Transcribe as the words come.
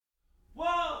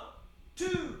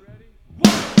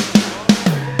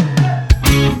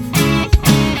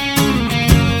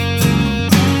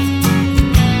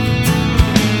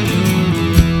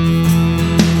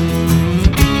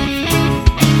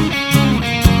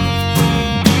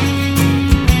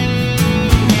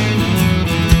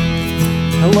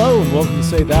welcome to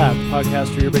Say That, the podcast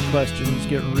where your big questions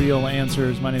get real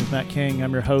answers. My name is Matt King.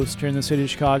 I'm your host here in the city of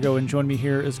Chicago, and joining me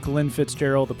here is Glenn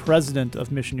Fitzgerald, the president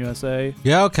of Mission USA.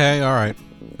 Yeah, okay, all right.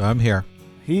 I'm here.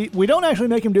 We don't actually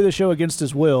make him do the show against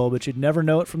his will, but you'd never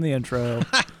know it from the intro.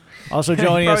 Also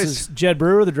joining us is Jed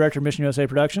Brewer, the director of Mission USA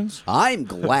Productions. I'm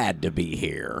glad to be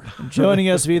here. Joining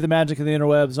us via the magic of the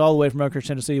interwebs, all the way from Oak Ridge,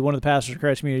 Tennessee, one of the pastors of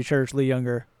Christ Community Church, Lee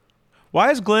Younger.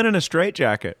 Why is Glenn in a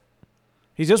straitjacket?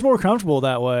 He's just more comfortable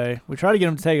that way. We try to get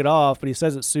him to take it off, but he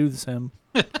says it soothes him.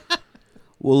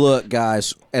 Well, look,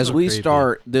 guys, as we creepy.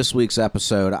 start this week's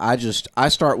episode, I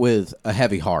start with a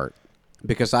heavy heart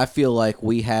because I feel like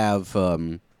we have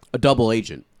a double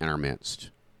agent in our midst.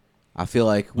 I feel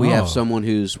like we have someone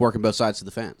who's working both sides of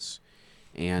the fence.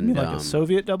 And You mean like a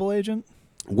Soviet double agent?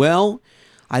 well,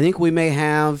 I think we may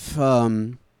have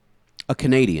a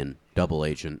Canadian double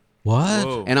agent. What?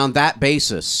 Whoa. And on that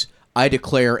basis, I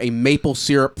declare a maple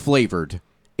syrup flavored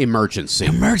emergency.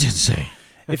 Emergency.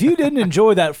 If you didn't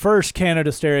enjoy that first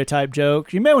Canada stereotype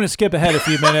joke, you may want to skip ahead a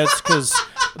few minutes because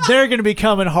they're going to be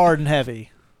coming hard and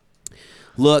heavy.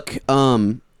 Look,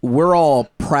 we're all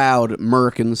proud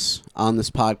Americans on this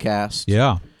podcast.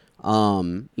 Yeah.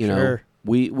 You know, Sure.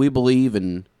 we believe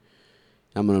in.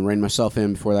 I'm going to rein myself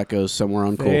in before that goes somewhere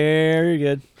uncool. Very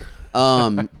good.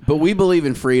 But we believe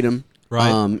in freedom,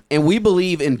 Right. and we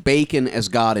believe in bacon as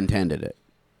God intended it.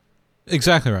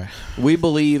 Exactly right. We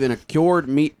believe in a cured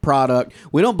meat product.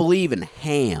 We don't believe in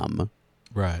ham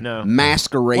Right. No.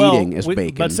 masquerading as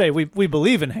bacon, Let's say we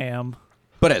believe in ham,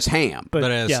 but as ham. but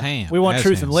But as yeah, ham, we want as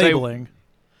truth ham. in labeling.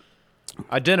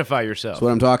 Identify yourself. That's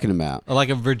what I'm talking about. Like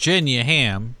a Virginia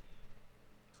ham,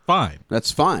 fine.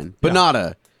 That's fine, but Yeah. not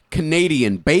a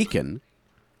Canadian bacon,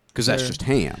 because that's Sure. just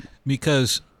ham.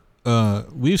 Because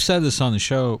we've said this on the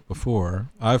show before.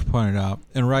 I've pointed out,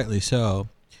 and rightly so,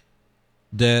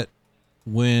 that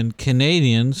when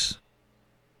Canadians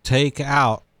take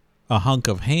out a hunk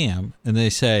of ham and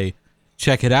they say,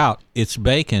 check it out, it's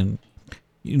bacon,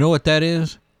 you know what that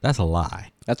is? That's a lie.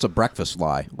 That's a breakfast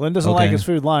lie. Glenn doesn't like Okay. his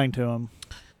food lying to him.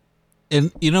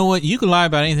 And you know what? You can lie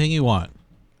about anything you want,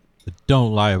 but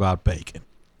don't lie about bacon.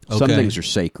 Okay? Some things are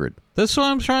sacred. That's what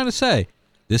I'm trying to say.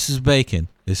 This is bacon.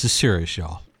 This is serious,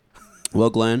 y'all. Well,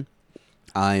 Glenn,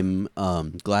 I'm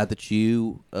glad that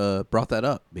you brought that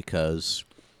up because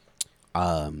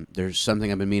there's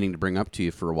something I've been meaning to bring up to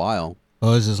you for a while.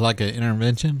 Oh, is this like an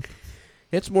intervention?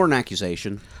 It's more an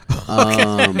accusation.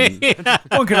 One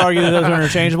could argue that those are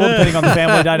interchangeable depending on the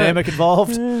family dynamic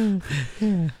involved.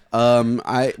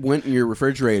 I went in your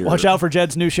refrigerator. Watch out for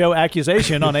Jed's new show,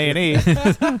 Accusation, on A&E.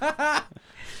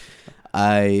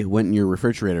 I went in your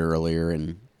refrigerator earlier,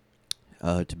 and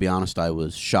to be honest, I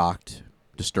was shocked,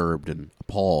 disturbed, and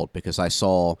appalled because I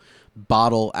saw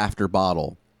bottle after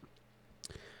bottle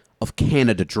of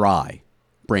Canada Dry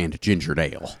brand ginger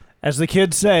ale. As the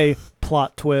kids say,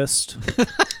 plot twist.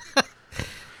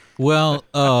 Well,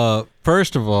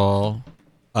 first of all,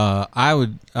 I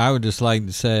would just like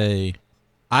to say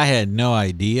I had no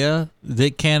idea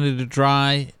that Canada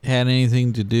Dry had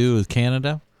anything to do with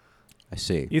Canada. I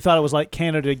see. You thought it was like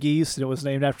Canada Geese and it was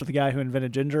named after the guy who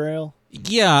invented ginger ale?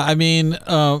 Yeah, I mean,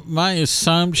 my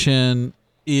assumption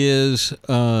is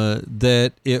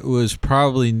that it was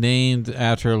probably named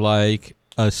after like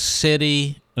a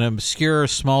city, an obscure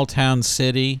small town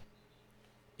city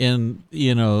in,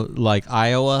 like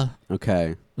Iowa,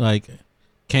 Okay. like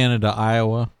Canada,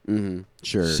 Iowa. Mm-hmm.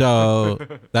 Sure. So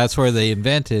that's where they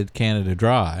invented Canada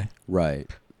Dry. Right.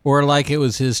 Or like it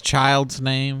was his child's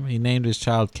name. He named his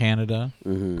child Canada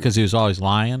because he was always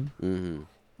lying. Mm-hmm.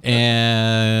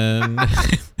 And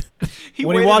He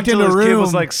When he waited walked until into a his kid room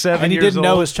was like 7 and he years didn't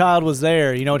know old. his child was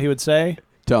there, you know what he would say?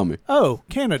 Tell me. Oh,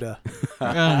 Canada.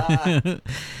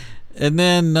 and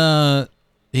then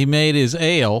he made his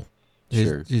ale,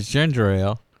 Sure. his ginger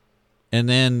ale. And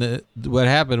then what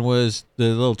happened was the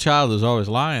little child was always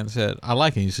lying said, I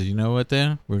like it. He said, you know what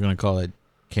then? We're going to call it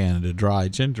Canada Dry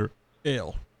Ginger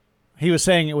Ale. He was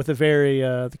saying it with a very,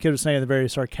 the kid was saying it with a very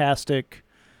sarcastic,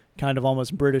 kind of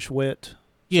almost British wit. So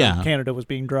Yeah. Canada was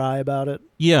being dry about it.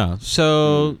 Yeah.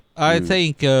 So I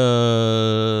think, I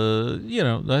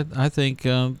think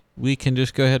we can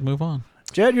just go ahead and move on.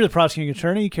 Jed, you're the prosecuting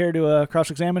attorney. You care to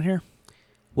cross-examine here?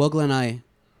 Well, Glenn, I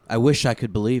wish I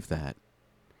could believe that.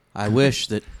 I wish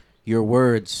that your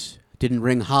words didn't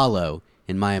ring hollow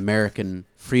in my American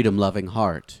freedom-loving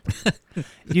heart.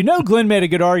 You know Glenn made a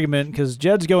good argument because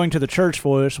Jed's going to the church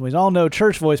voice, and we all know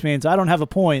church voice means I don't have a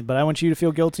point, but I want you to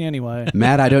feel guilty anyway.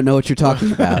 Matt, I don't know what you're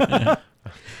talking about.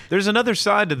 There's another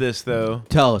side to this, though.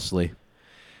 Tell us, Lee.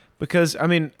 Because I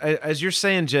mean, as you're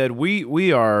saying, Jed, we're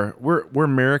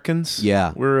Americans.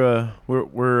 Yeah. We're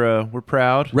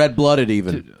proud. Red-blooded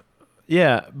even.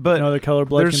 Yeah, but No other color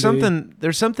blood there's can be.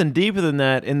 there's something deeper than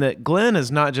that. In that Glenn is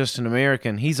not just an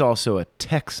American; he's also a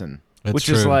Texan, That's which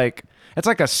is true. like it's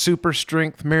like a super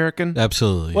strength American.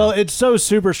 Absolutely. Well, it's so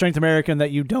super strength American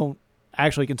that you don't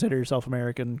actually consider yourself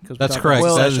American. Cause that's correct.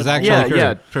 Well, That is actually yeah, true.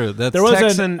 yeah. True. That's There was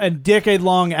Texan- a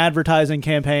decade-long advertising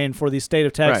campaign for the state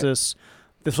of Texas,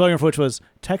 the slogan for which was,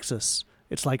 Texas,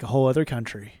 it's like a whole other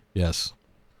country. yes.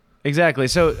 Exactly.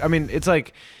 So I mean, it's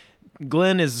like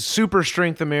Glenn is super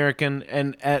strength American,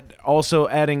 and also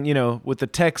adding, with the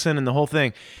Texan and the whole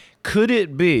thing. Could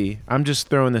it be? I'm just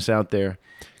throwing this out there.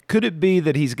 Could it be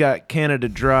that he's got Canada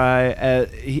Dry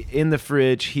in the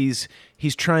fridge? He's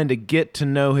trying to get to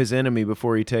know his enemy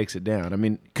before he takes it down. I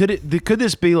mean, could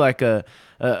this be like a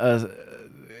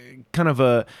kind of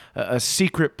a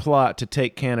secret plot to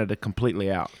take Canada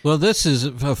completely out? Well, this is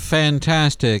a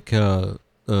fantastic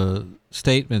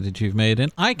statement that you've made,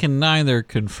 and I can neither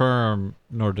confirm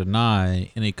nor deny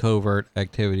any covert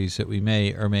activities that we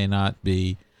may or may not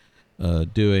be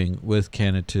doing with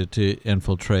Canada to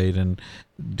infiltrate and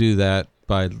do that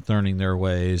by learning their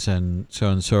ways and so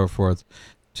on and so forth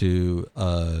to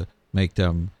make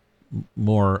them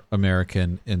more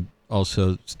American and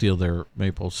also steal their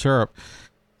maple syrup.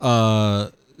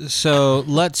 So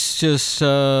let's just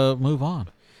move on.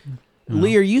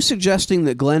 Lee, are you suggesting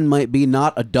that Glenn might be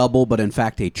not a double, but in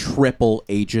fact a triple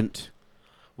agent?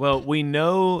 Well, we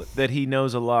know that he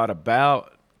knows a lot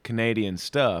about Canadian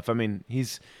stuff. I mean,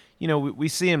 he's, we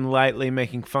see him lightly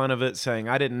making fun of it, saying,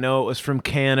 I didn't know it was from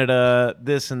Canada,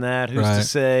 this and that, who's to Right.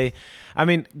 say? I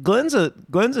mean, Glenn's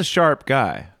a sharp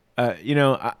guy.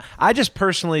 I just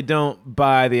personally don't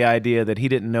buy the idea that he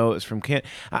didn't know it was from Canada.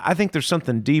 I think there's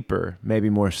something deeper, maybe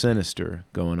more sinister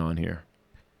going on here.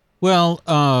 Well,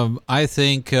 I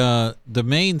think the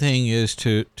main thing is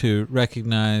to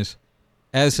recognize,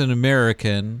 as an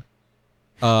American,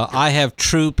 I have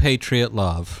true patriot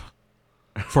love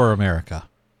for America.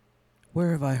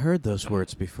 Where have I heard those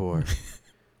words before?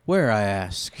 Where, I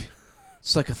ask?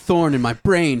 It's like a thorn in my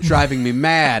brain driving me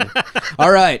mad.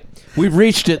 All right, we've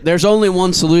reached it. There's only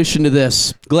one solution to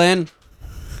this. Glenn,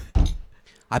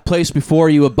 I place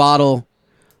before you a bottle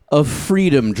of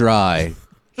Freedom Dry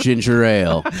ginger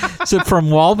ale. Is it from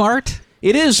Walmart?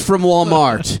 It is from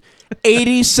Walmart.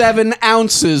 87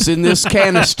 ounces in this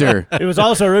canister. It was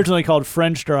also originally called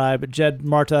French Dry, but Jed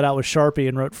marked that out with Sharpie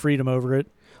and wrote Freedom over it.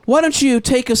 Why don't you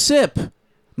take a sip,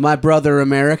 my brother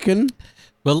American?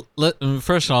 Well,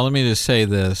 first of all, let me just say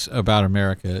this about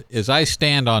America, is I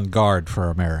stand on guard for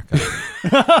America.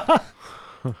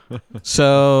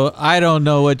 So I don't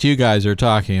know what you guys are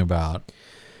talking about.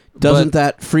 Doesn't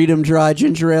that Freedom Dry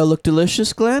ginger ale look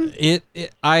delicious, Glenn?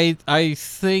 I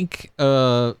think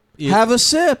Have a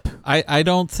sip. I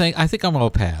think I'm gonna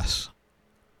pass.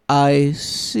 I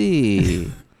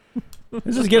see.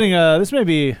 This is getting this may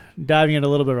be diving into a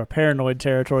little bit of a paranoid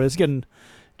territory.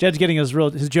 Jed's getting his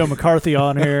Joe McCarthy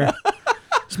on here.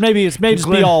 It may just be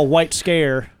Glenn- all white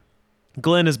scare.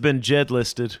 Glenn has been Jed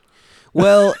listed.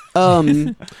 Well,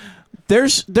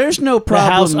 there's no The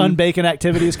House problem. Unbacon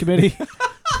Activities Committee.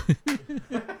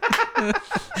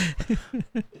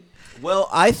 Well,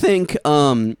 I think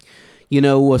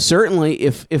certainly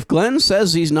if Glenn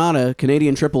says he's not a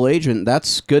Canadian triple agent,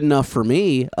 that's good enough for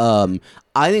me.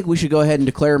 I think we should go ahead and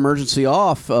declare emergency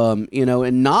off,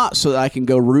 and not so that I can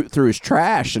go root through his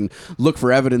trash and look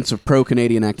for evidence of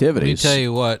pro-Canadian Let me activities. tell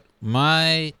you what,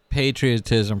 my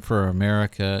patriotism for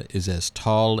America is as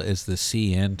tall as the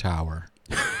CN Tower.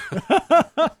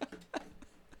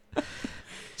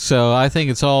 So I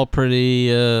think it's all pretty,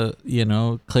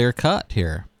 clear cut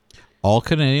here. All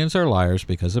Canadians are liars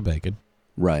because of bacon.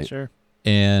 Right, Sure.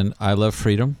 And I love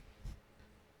freedom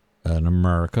in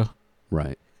America.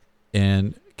 right.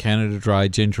 And Canada Dry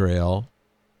ginger ale,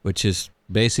 which is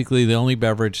basically the only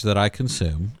beverage that I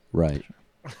consume. Right.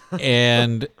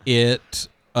 And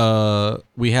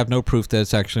we have no proof that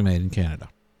it's actually made in Canada.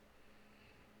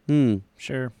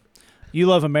 Sure. You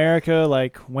love America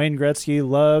like Wayne Gretzky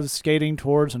loves skating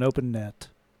towards an open net.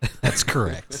 That's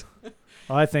correct.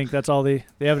 Well, I think that's all the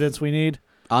evidence we need.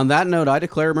 On that note, I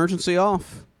declare emergency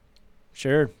off.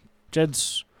 Sure.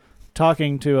 Jed's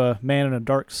talking to a man in a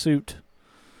dark suit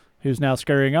who's now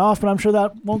scurrying off, but I'm sure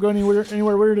that won't go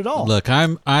anywhere weird at all. Look,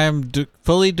 I'm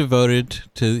fully devoted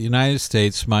to the United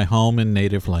States, my home and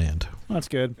native land. That's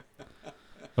good.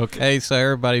 Okay, so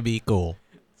everybody be cool.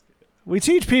 We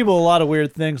teach people a lot of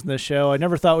weird things in this show. I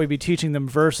never thought we'd be teaching them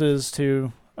verses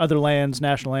to other lands'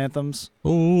 national anthems.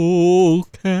 Oh,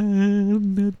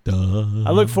 Canada.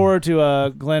 I look forward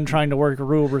to Glenn trying to work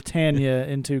Rule Britannia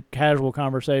into casual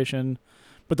conversation,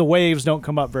 but the waves don't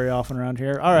come up very often around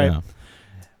here. All right. Yeah.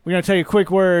 We're going to take a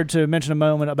quick word to mention a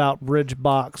moment about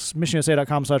BridgeBox.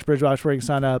 MissionUSA.com/BridgeBox, where you can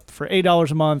sign up. For $8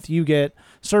 a month, you get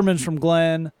sermons from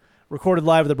Glenn, recorded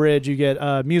live at the bridge. You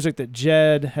get music that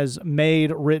Jed has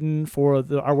made, written for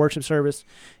our worship service.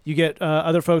 You get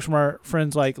other folks from our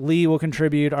friends like Lee will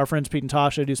contribute. Our friends Pete and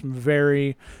Tasha do some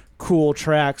very cool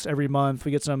tracks every month.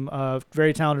 We get some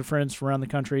very talented friends from around the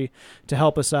country to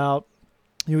help us out.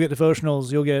 You'll get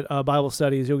devotionals, you'll get Bible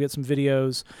studies, you'll get some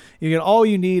videos. You get all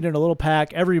you need in a little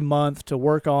pack every month to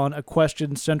work on a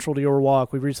question central to your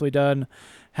walk. We've recently done,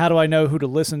 how do I know who to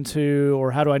listen to,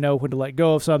 or how do I know when to let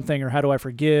go of something, or how do I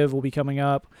forgive will be coming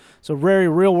up. So very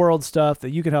real-world stuff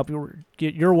that you can help you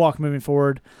get your walk moving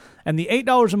forward. And the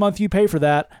 $8 a month you pay for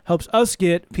that helps us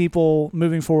get people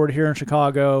moving forward here in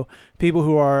Chicago, people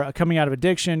who are coming out of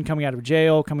addiction, coming out of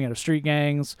jail, coming out of street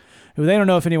gangs, who they don't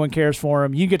know if anyone cares for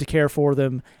them. You get to care for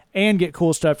them and get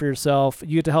cool stuff for yourself.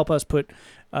 You get to help us put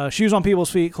shoes on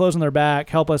people's feet, clothes on their back,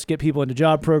 help us get people into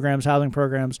job programs, housing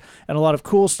programs, and a lot of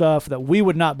cool stuff that we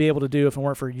would not be able to do if it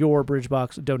weren't for your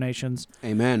BridgeBox donations.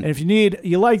 Amen. And if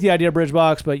you like the idea of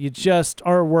BridgeBox, but you just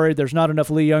are worried there's not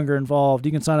enough Lee Younger involved,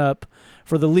 you can sign up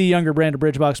for the Lee Younger brand of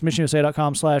BridgeBox,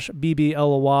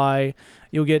 missionusa.com/BBLOY.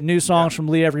 You'll get new songs from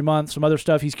Lee every month, some other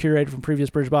stuff he's curated from previous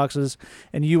BridgeBoxes,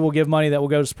 and you will give money that will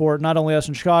go to support not only us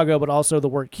in Chicago, but also the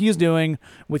work he's doing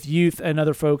with youth and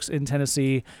other folks in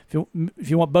Tennessee. If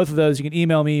you want both of those, you can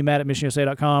email me,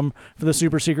 matt@missionusa.com, for the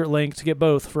super secret link to get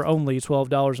both for only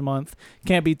 $12 a month.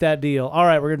 Can't beat that deal. All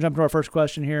right, we're going to jump to our first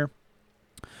question here.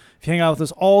 If you hang out with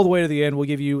us all the way to the end, we'll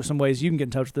give you some ways you can get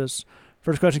in touch with us.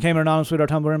 First question came in anonymously at our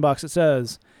Tumblr inbox. It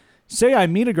says, say I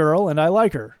meet a girl and I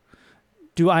like her.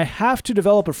 Do I have to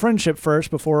develop a friendship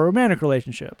first before a romantic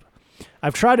relationship?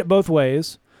 I've tried it both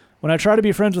ways. When I try to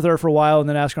be friends with her for a while and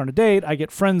then ask her on a date, I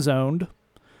get friend-zoned.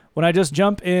 When I just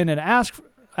jump in and ask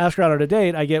her out on a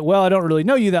date, I get, well, I don't really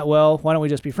know you that well. Why don't we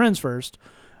just be friends first?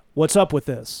 What's up with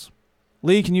this?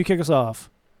 Lee, can you kick us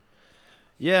off?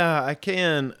 Yeah, I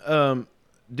can.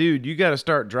 Dude, you got to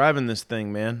start driving this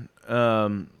thing, man.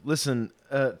 Listen,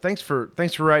 thanks for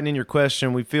writing in your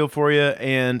question. We feel for you,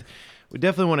 and we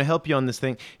definitely want to help you on this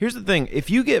thing. Here's the thing. If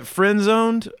you get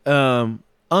friend-zoned,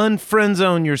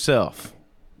 unfriend-zone yourself.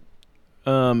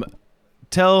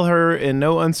 Tell her in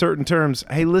no uncertain terms,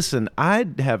 hey, listen, I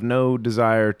have no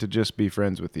desire to just be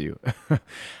friends with you.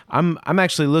 I'm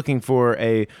actually looking for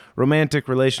a romantic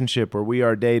relationship where we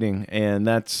are dating, and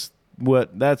that's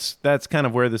kind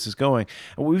of where this is going.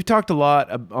 We've talked a lot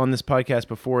on this podcast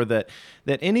before that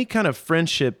any kind of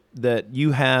friendship that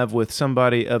you have with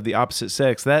somebody of the opposite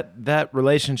sex, that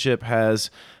relationship has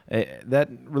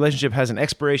an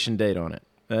expiration date on it.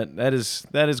 That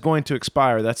is going to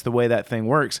expire. That's the way that thing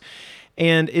works.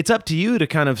 And it's up to you to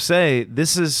kind of say,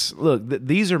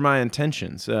 these are my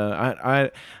intentions.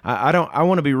 I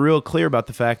want to be real clear about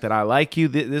the fact that I like you.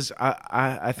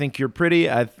 I think you're pretty.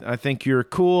 I think you're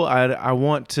cool. I'd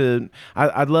love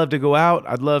to go out.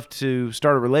 I'd love to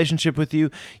start a relationship with you.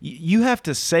 You have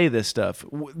to say this stuff.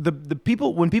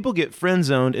 When people get friend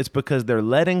zoned, it's because they're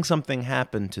letting something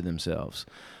happen to themselves.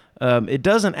 It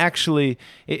doesn't actually,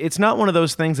 it's not one of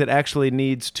those things that actually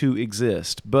needs to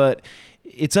exist, but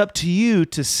it's up to you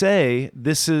to say,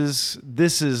 this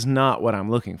is not what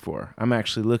I'm looking for. I'm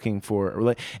actually looking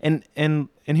for and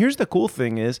here's the cool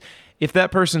thing is, if that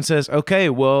person says, okay,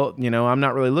 well, I'm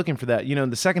not really looking for that.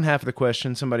 The second half of the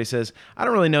question, somebody says, I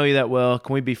don't really know you that well.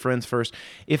 Can we be friends first?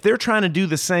 If they're trying to do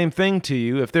the same thing to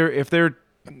you, if they're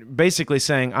basically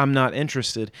saying, I'm not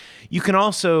interested, you can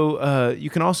also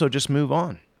just move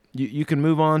on. You can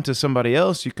move on to somebody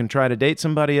else. You can try to date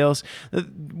somebody else.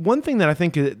 One thing that I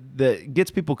think that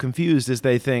gets people confused is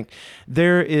they think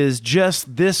there is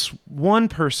just this one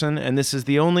person, and this is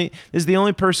the only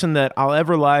person that I'll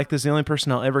ever like. This is the only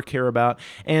person I'll ever care about,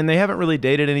 and they haven't really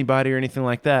dated anybody or anything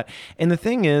like that. And the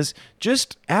thing is,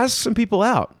 just ask some people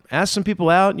out.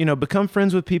 Become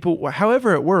friends with people,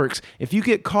 however it works. If you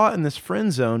get caught in this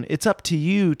friend zone, it's up to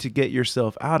you to get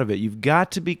yourself out of it. You've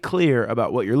got to be clear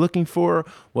about what you're looking for,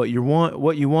 what you want,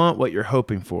 what you're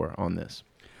hoping for on this.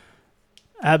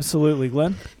 Absolutely,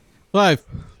 Glenn. Well,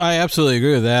 I absolutely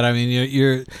agree with that. I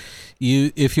mean,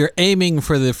 if you're aiming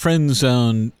for the friend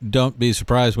zone, don't be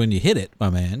surprised when you hit it, my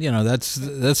man.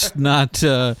 That's not.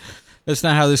 That's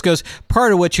not how this goes.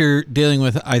 Part of what you're dealing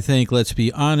with, I think, let's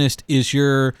be honest, is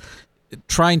you're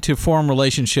trying to form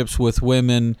relationships with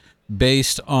women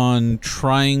based on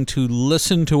trying to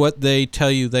listen to what they tell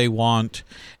you they want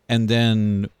and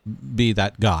then be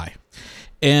that guy.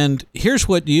 And here's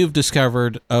what you've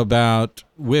discovered about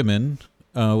women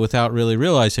without really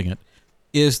realizing it,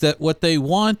 is that what they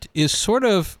want is sort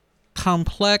of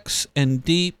complex and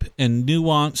deep and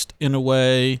nuanced in a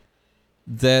way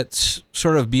that's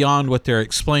sort of beyond what they're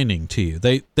explaining to you.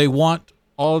 They want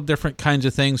all different kinds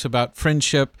of things about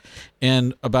friendship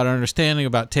and about understanding,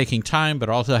 about taking time, but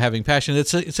also having passion.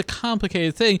 It's a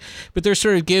complicated thing, but they're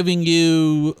sort of giving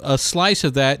you a slice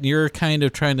of that, and you're kind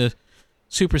of trying to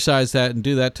supersize that and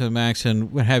do that to the max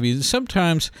and what have you.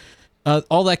 Sometimes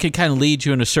all that can kind of lead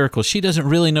you in a circle. She doesn't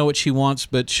really know what she wants,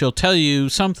 but she'll tell you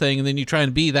something, and then you try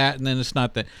and be that, and then it's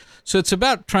not that. So it's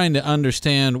about trying to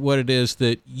understand what it is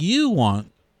that you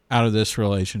want out of this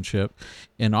relationship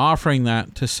and offering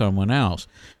that to someone else.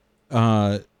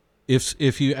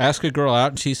 If you ask a girl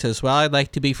out and she says, well, I'd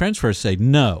like to be friends first, say,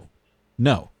 no.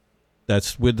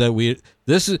 That's with that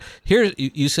this is here.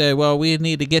 You say, well, we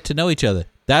need to get to know each other.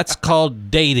 That's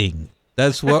called dating.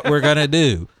 That's what we're going to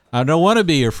do. I don't want to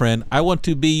be your friend. I want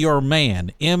to be your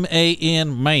man.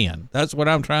 M-A-N, man. That's what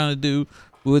I'm trying to do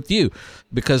with you,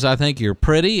 because I think you're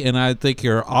pretty, and I think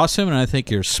you're awesome, and I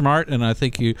think you're smart, and I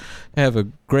think you have a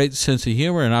great sense of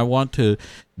humor, and I want to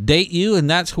date you, and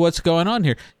that's what's going on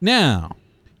here. Now,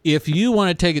 if you want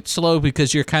to take it slow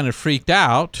because you're kind of freaked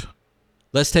out,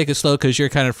 let's take it slow because you're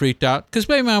kind of freaked out, because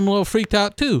maybe I'm a little freaked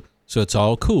out too, so it's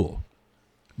all cool.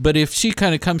 But if she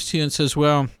kind of comes to you and says,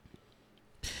 well,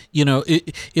 you know,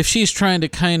 if she's trying to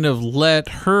kind of let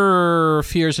her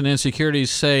fears and insecurities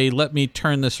say, let me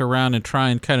turn this around and try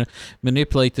and kind of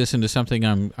manipulate this into something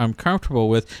I'm comfortable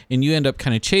with, and you end up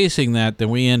kind of chasing that, then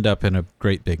we end up in a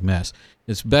great big mess.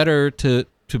 It's better to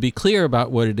be clear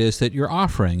about what it is that you're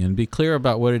offering and be clear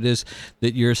about what it is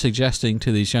that you're suggesting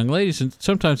to these young ladies, and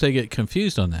sometimes they get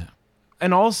confused on that.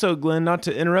 And also, Glenn, not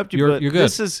to interrupt you, You're but good.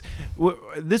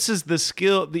 this is the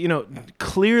skill, you know,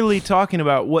 clearly talking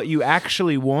about what you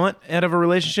actually want out of a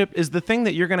relationship is the thing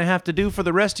that you're going to have to do for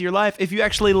the rest of your life if you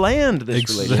actually land this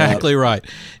relationship.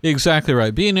 Exactly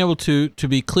right. Being able to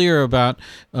be clear about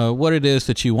what it is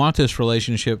that you want this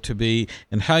relationship to be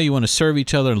and how you want to serve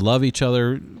each other, love each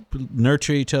other,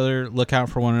 nurture each other, look out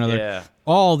for one another. Yeah.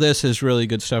 All this is really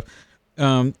good stuff.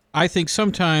 I think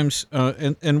sometimes,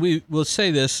 and we will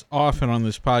say this often on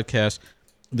this podcast,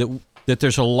 that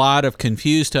there's a lot of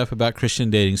confused stuff about Christian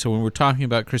dating. So when we're talking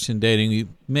about Christian dating, you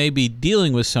may be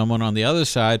dealing with someone on the other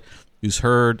side who's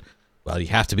heard, well, you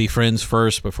have to be friends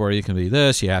first before you can be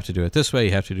this. You have to do it this way.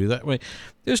 You have to do that way.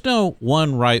 There's no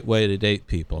one right way to date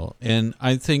people. And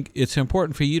I think it's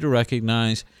important for you to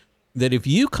recognize that if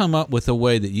you come up with a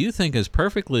way that you think is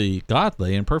perfectly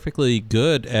godly and perfectly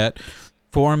good at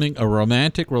forming a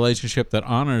romantic relationship that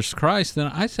honors Christ, then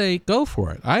I say go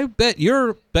for it. I bet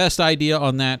your best idea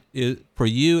on that is, for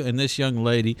you and this young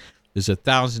lady, is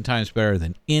 1,000 times better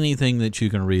than anything that you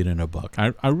can read in a book.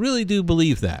 I really do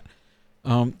believe that.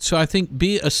 So I think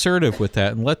be assertive with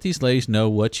that and let these ladies know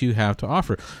what you have to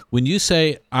offer. When you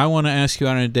say, I want to ask you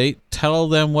out on a date, tell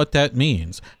them what that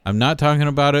means. I'm not talking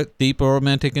about a deep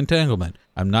romantic entanglement.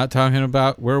 I'm not talking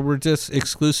about where we're just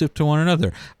exclusive to one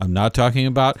another. I'm not talking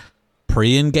about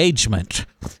pre-engagement.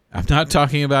 I'm not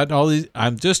talking about all these.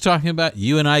 I'm just talking about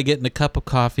you and I getting a cup of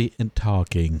coffee and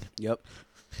talking. Yep.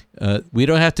 We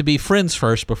don't have to be friends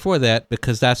first before that,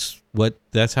 because that's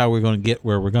how we're going to get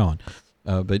where we're going.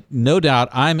 But no doubt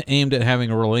I'm aimed at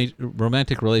having a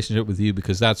romantic relationship with you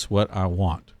because that's what I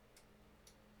want.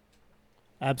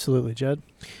 Absolutely, Jed.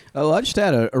 Oh, I just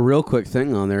add a real quick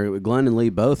thing on there. Glenn and Lee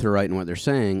both are right in what they're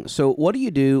saying. So what do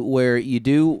you do where you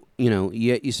do,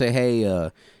 you say,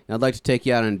 hey, I'd like to take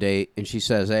you out on a date, and she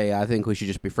says, hey, I think we should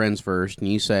just be friends first,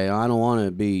 and you say, I don't want to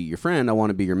be your friend, I want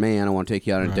to be your man, I want to take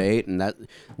you out on a date, and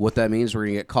what that means, we're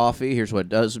going to get coffee, here's what it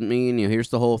doesn't mean, here's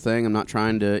the whole thing, I'm not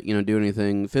trying to, do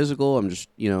anything physical, I'm just,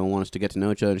 want us to get to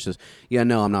know each other, and she says, yeah,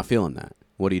 no, I'm not feeling that.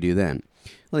 What do you do then?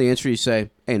 Well, the answer you say,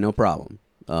 hey, no problem.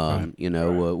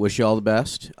 Wish you all the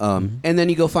best. And then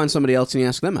you go find somebody else and you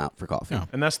ask them out for coffee. Yeah.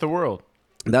 And that's the world.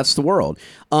 That's the world.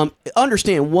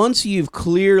 Understand, once you've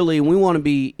clearly, and we want to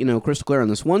be, crystal clear on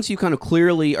this, once you kind of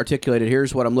clearly articulated,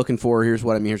 here's what I'm looking for, here's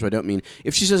what I mean, here's what I don't mean.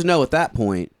 If she says no at that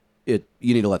point, you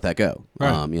need to let that go.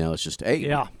 Right. It's just,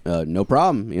 hey, no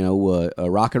problem.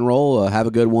 Rock and roll, have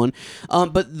a good one.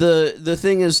 But the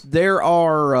thing is, there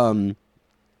are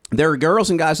girls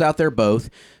and guys out there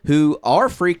both who are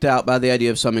freaked out by the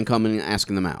idea of someone coming and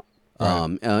asking them out.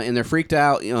 Right. And they're freaked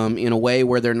out in a way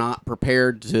where they're not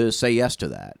prepared to say yes to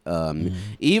that.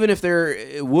 Even if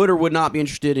they would or would not be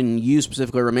interested in you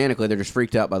specifically romantically, they're just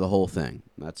freaked out by the whole thing.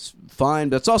 That's fine,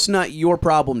 but it's also not your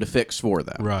problem to fix for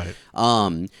them. Right.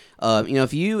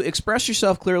 If you express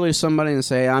yourself clearly to somebody and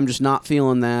say, I'm just not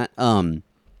feeling that,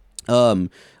 brush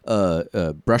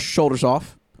your shoulders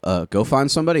off. Go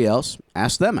find somebody else.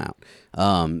 Ask them out.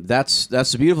 That's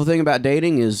the beautiful thing about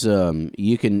dating is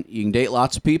you can date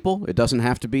lots of people. It doesn't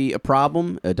have to be a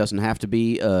problem. It doesn't have to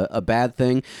be a bad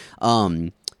thing.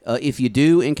 If you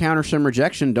do encounter some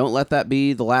rejection, don't let that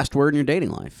be the last word in your dating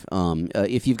life.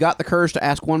 If you've got the courage to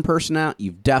ask one person out,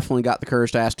 you've definitely got the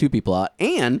courage to ask two people out,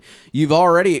 and you've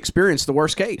already experienced the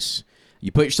worst case.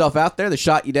 You put yourself out there, they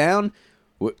shot you down.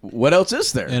 What else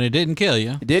is there? And it didn't kill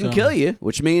you. It didn't kill you,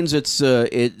 which means it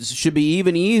should be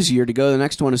even easier to go to the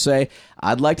next one and say,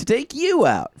 I'd like to take you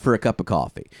out for a cup of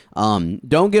coffee.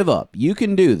 Don't give up. You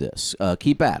can do this.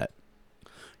 Keep at it.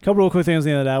 A couple real quick things at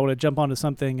the end of that. I want to jump onto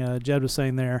something Jed was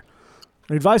saying there.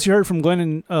 The advice you heard from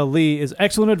Glenn and Lee is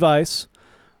excellent advice.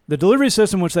 The delivery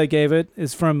system which they gave it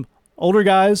is from older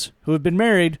guys who have been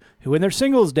married, who in their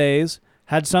singles days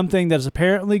had something that has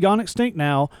apparently gone extinct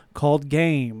now called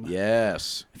game.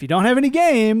 Yes. If you don't have any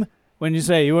game, when you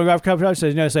say, you want to grab a cup of coffee,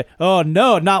 you say, oh,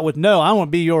 no, not with no. I want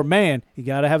to be your man. You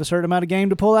got to have a certain amount of game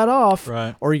to pull that off,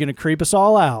 Right. or you're going to creep us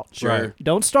all out. Sure. Right.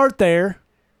 Don't start there.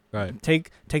 Right.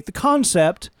 Take the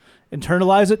concept,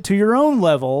 internalize it to your own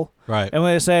level. Right. And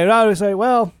when they say,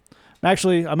 well, I'm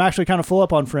actually kind of full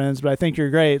up on friends, but I think you're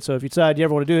great. So if you decide you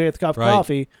ever want to do it at the cup of Right.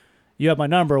 coffee, you have my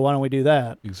number. Why don't we do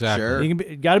that? Exactly. Sure.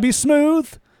 You got to be smooth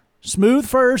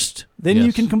first. Then you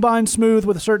Yes. can combine smooth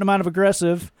with a certain amount of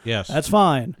aggressive. Yes. That's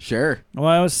fine. Sure.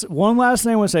 One last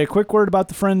thing I want to say, a quick word about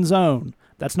the friend zone.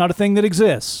 That's not a thing that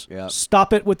exists. Yep.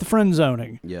 Stop it with the friend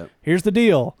zoning. Yep. Here's the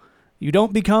deal. You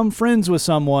don't become friends with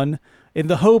someone in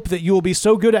the hope that you will be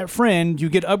so good at friend you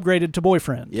get upgraded to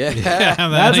boyfriend. Yeah.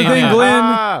 That's the thing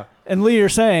Glenn and Lee are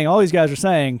saying, all these guys are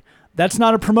saying. That's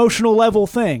not a promotional level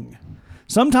thing.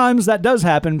 Sometimes that does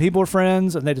happen. People are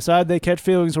friends and they decide they catch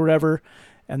feelings or whatever,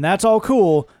 and that's all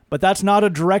cool, but that's not a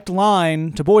direct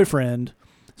line to boyfriend.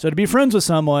 So to be friends with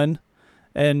someone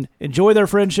and enjoy their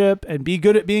friendship and be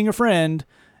good at being a friend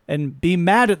and be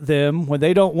mad at them when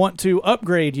they don't want to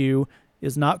upgrade you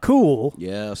is not cool.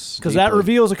 Yes. Because that deeply.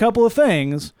 reveals a couple of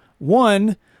things.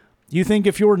 One, you think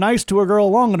if you're nice to a girl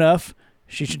long enough,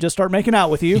 she should just start making out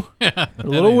with you. A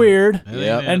little weird.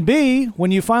 Yep. And B,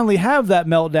 when you finally have that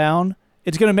meltdown,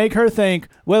 it's going to make her think,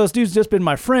 well, this dude's just been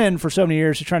my friend for so many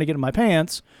years. He's trying to get in my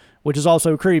pants, which is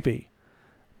also creepy.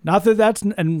 Not that that's,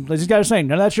 and these guys are saying,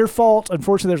 none of that's your fault.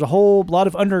 Unfortunately, there's a whole lot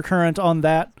of undercurrent on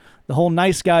that, the whole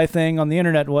nice guy thing on the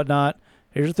internet and whatnot.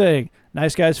 Here's the thing.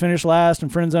 Nice guys finish last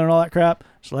and friend zone and all that crap.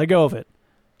 So let go of it.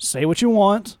 Say what you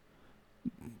want.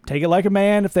 Take it like a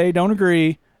man if they don't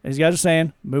agree. And these guys are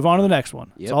saying, move on to the next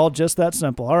one. Yep. It's all just that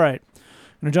simple. All right.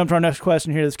 I'm going to jump to our next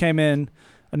question here. This came in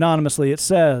anonymously. It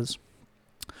says,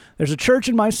 there's a church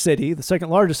in my city, the second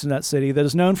largest in that city, that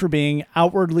is known for being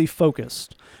outwardly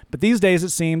focused. But these days it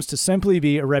seems to simply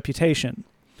be a reputation.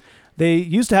 They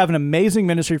used to have an amazing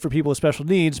ministry for people with special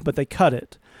needs, but they cut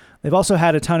it. They've also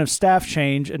had a ton of staff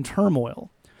change and turmoil.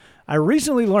 I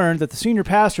recently learned that the senior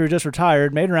pastor who just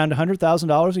retired made around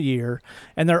 $100,000 a year,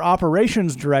 and their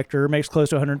operations director makes close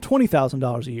to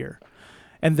 $120,000 a year.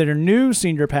 And their new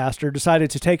senior pastor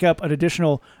decided to take up an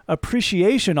additional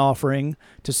appreciation offering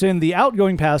to send the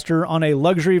outgoing pastor on a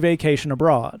luxury vacation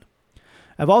abroad.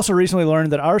 I've also recently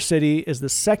learned that our city is the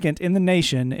second in the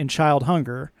nation in child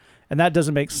hunger, and that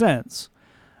doesn't make sense.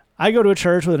 I go to a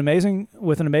church with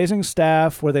an amazing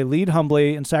staff where they lead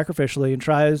humbly and sacrificially and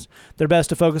tries their best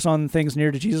to focus on things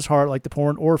near to Jesus' heart like the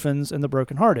poor and orphans and the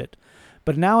brokenhearted.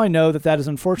 But now I know that is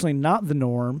unfortunately not the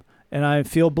norm, and I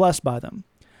feel blessed by them.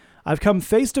 I've come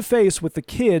face to face with the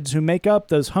kids who make up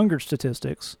those hunger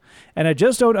statistics, and I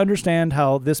just don't understand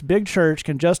how this big church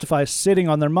can justify sitting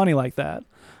on their money like that.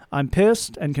 I'm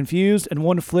pissed and confused and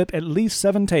want to flip at least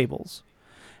 7 tables.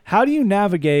 How do you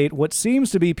navigate what seems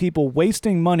to be people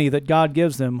wasting money that God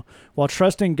gives them while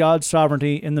trusting God's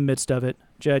sovereignty in the midst of it?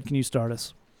 Jed, can you start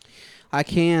us? I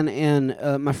can, and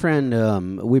my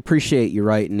friend, we appreciate you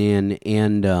writing in,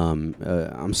 and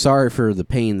I'm sorry for the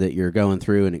pain that you're going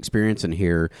through and experiencing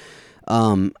here.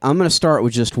 I'm going to start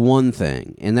with just one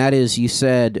thing, and that is you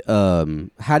said,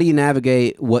 how do you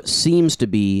navigate what seems to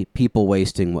be people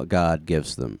wasting what God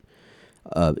gives them?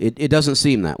 It doesn't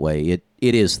seem that way.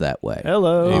 It is that way.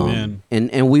 Hello. Amen.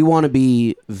 And we want to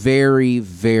be very,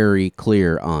 very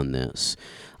clear on this.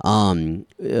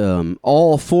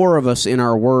 All 4 of us in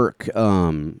our work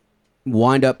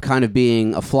wind up kind of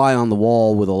being a fly on the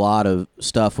wall with a lot of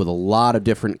stuff, with a lot of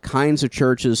different kinds of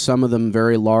churches, some of them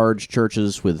very large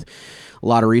churches with a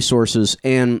lot of resources,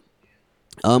 and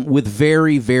with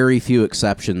very, very few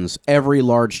exceptions, every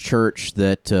large church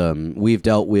that we've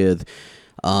dealt with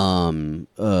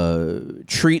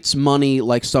treats money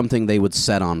like something they would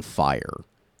set on fire.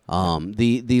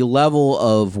 The level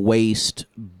of waste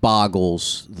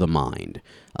boggles the mind.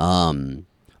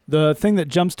 The thing that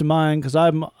jumps to mind, because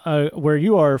I'm where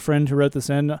you are, a friend who wrote this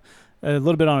in, a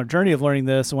little bit on a journey of learning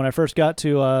this. And when I first got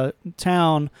to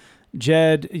town,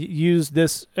 Jed used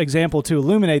this example to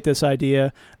illuminate this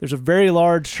idea. There's a very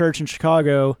large church in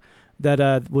Chicago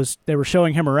that they were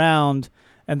showing him around,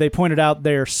 and they pointed out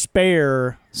their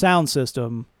spare sound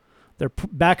system, their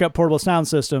backup portable sound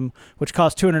system, which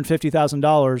cost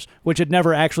 $250,000, which had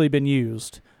never actually been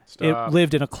used. Stop. It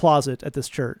lived in a closet at this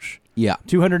church. Yeah.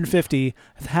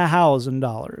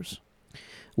 $250,000.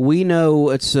 We know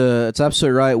it's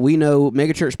absolutely right. We know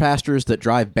megachurch pastors that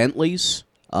drive Bentleys.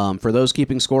 For those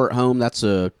keeping score at home, that's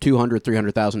a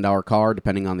 $200,000-$300,000 car,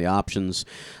 depending on the options.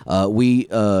 We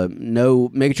know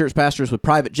megachurch pastors with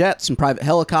private jets and private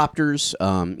helicopters.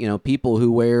 People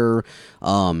who wear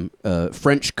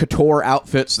French couture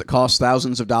outfits that cost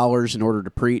thousands of dollars in order to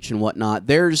preach and whatnot.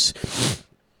 There's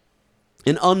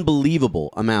an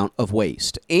unbelievable amount of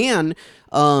waste. And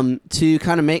to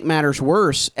kind of make matters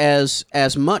worse, as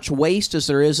much waste as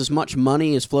there is, as much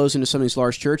money as flows into some of these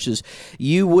large churches,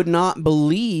 you would not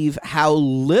believe how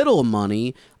little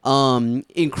money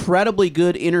incredibly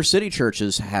good inner city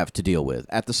churches have to deal with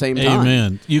at the same time.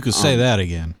 Amen. You could say that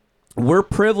again. We're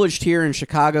privileged here in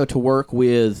Chicago to work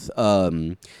with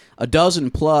a dozen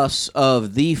plus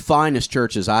of the finest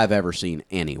churches I've ever seen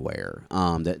anywhere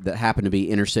that happen to be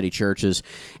inner city churches.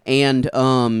 And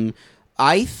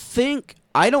I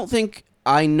don't think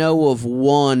I know of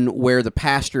one where the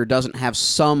pastor doesn't have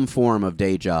some form of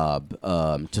day job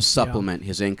to supplement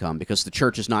his income because the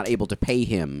church is not able to pay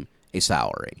him a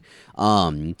salary.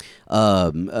 I'm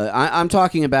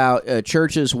talking about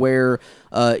churches where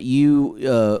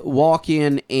you walk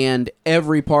in and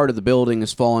every part of the building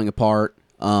is falling apart.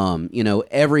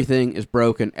 Everything is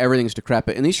broken, everything's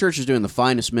decrepit, and these churches are doing the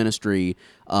finest ministry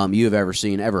you have ever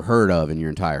seen, ever heard of in your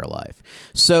entire life.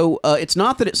 So it's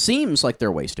not that it seems like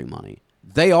they're wasting money.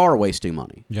 They are wasting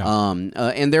money. Yeah.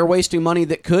 And they're wasting money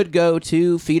that could go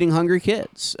to feeding hungry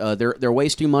kids. They're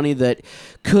wasting money that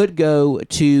could go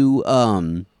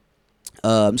to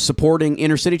supporting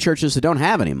inner city churches that don't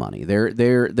have any money.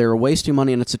 They're wasting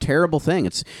money, and it's a terrible thing.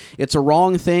 It's a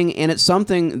wrong thing, and it's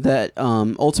something that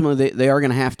ultimately they are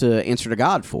going to have to answer to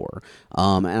God for.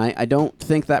 And I don't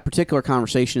think that particular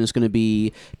conversation is going to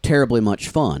be terribly much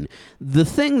fun. The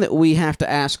thing that we have to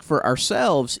ask for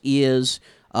ourselves is,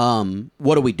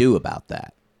 what do we do about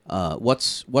that?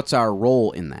 What's our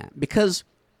role in that? Because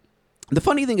the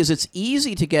funny thing is, it's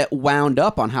easy to get wound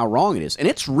up on how wrong it is. And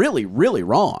it's really, really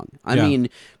wrong. I mean,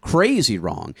 crazy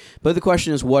wrong. But the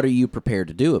question is, what are you prepared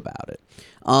to do about it?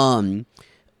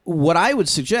 What I would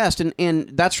suggest, and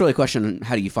that's really a question on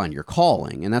how do you find your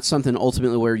calling? And that's something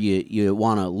ultimately where you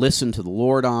want to listen to the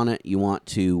Lord on it. You want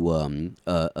to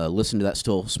listen to that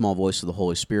still small voice of the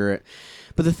Holy Spirit.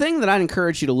 But the thing that I'd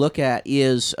encourage you to look at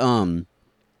is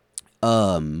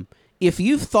if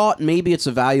you've thought maybe it's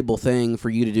a valuable thing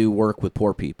for you to do work with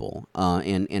poor people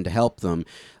and to help them,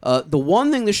 the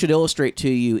one thing this should illustrate to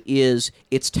you is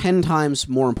it's 10 times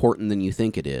more important than you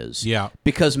think it is. Yeah.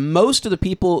 Because most of the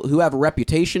people who have a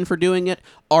reputation for doing it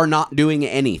are not doing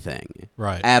anything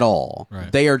at all.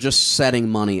 Right. They are just setting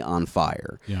money on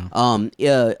fire. Yeah.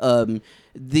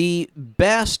 The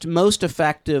best, most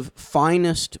effective,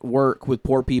 finest work with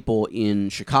poor people in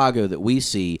Chicago that we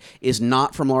see is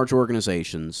not from large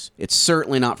organizations. It's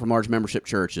certainly not from large membership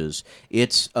churches.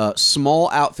 It's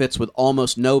small outfits with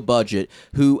almost no budget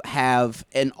who have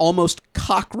an almost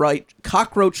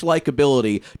cockroach-like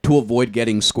ability to avoid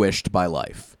getting squished by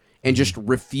life and just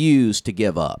refuse to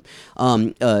give up.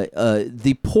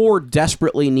 The poor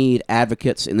desperately need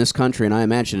advocates in this country, and I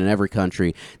imagine in every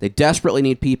country. They desperately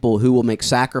need people who will make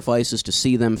sacrifices to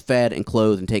see them fed and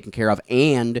clothed and taken care of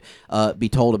and be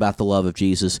told about the love of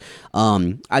Jesus.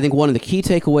 I think one of the key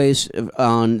takeaways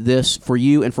on this for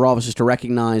you and for all of us is to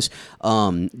recognize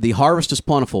the harvest is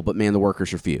plentiful, but man, the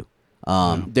workers are few.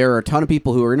 There are a ton of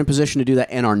people who are in a position to do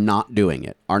that and are not doing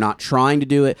it, are not trying to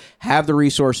do it, have the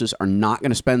resources, are not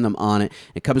going to spend them on it.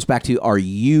 It comes back to, are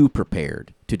you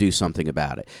prepared to do something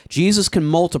about it? Jesus can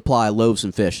multiply loaves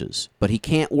and fishes, but he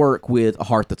can't work with a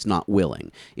heart that's not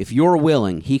willing. If you're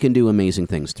willing, he can do amazing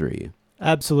things through you.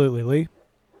 Absolutely, Lee.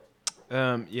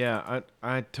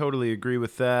 I totally agree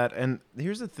with that. And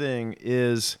here's the thing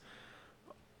is,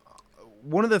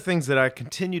 one of the things that I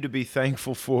continue to be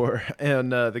thankful for,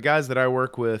 and the guys that I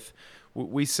work with,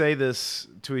 we say this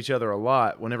to each other a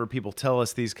lot whenever people tell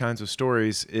us these kinds of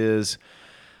stories, is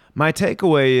my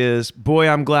takeaway is, boy,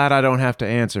 I'm glad I don't have to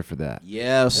answer for that.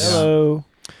 Yes. Hello.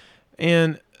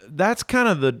 And that's kind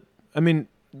of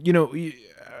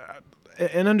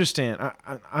and understand,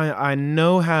 I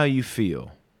know how you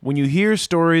feel when you hear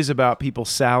stories about people's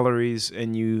salaries,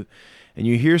 and you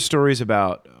hear stories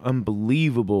about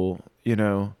unbelievable,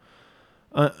 the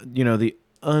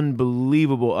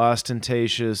unbelievable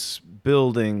ostentatious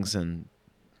buildings and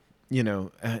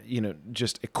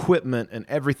just equipment and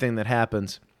everything that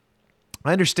happens.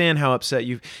 I understand how upset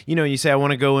you say, I want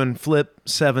to go and flip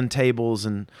 7 tables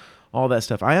and all that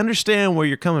stuff. I understand where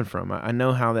you're coming from. I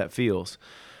know how that feels.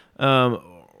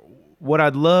 What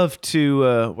I'd love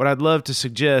to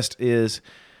suggest is,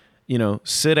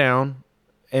 sit down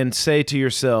and say to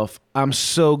yourself, I'm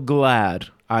so glad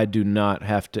I do not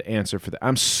have to answer for that.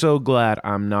 I'm so glad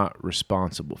I'm not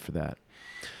responsible for that.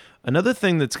 Another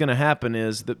thing that's going to happen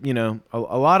is that,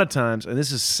 a lot of times, and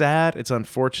this is sad, it's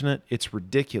unfortunate, it's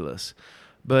ridiculous,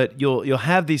 but you'll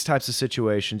have these types of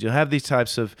situations. You'll have these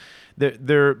types of,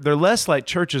 they're less like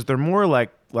churches. They're more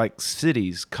like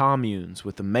cities, communes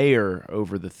with the mayor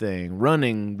over the thing,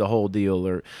 running the whole deal.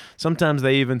 Or sometimes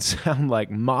they even sound like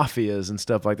mafias and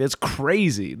stuff like that. It's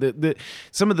crazy.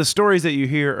 Some of the stories that you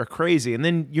hear are crazy. And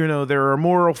then, there are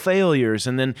moral failures,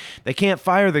 and then they can't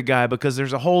fire the guy because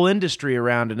there's a whole industry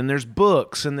around it, and there's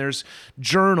books, and there's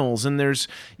journals, and there's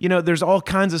all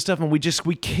kinds of stuff. And we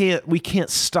can't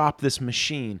stop this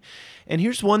machine. And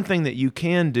here's one thing that you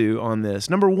can do on this.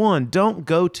 Number 1, don't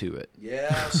go to it.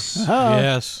 Yes.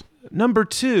 Yes. Number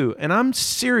 2, and I'm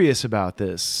serious about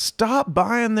this, stop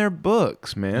buying their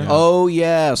books, man. Yeah. Oh,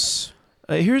 yes.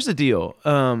 Here's the deal.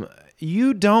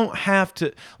 You don't have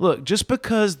to... Look, just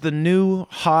because the new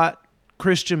hot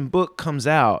Christian book comes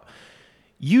out,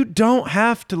 you don't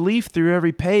have to leaf through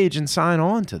every page and sign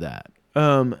on to that.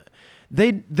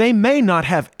 They may not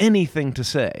have anything to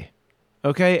say.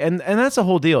 Okay, and that's the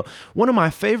whole deal. One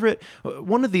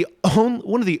of the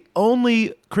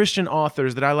only Christian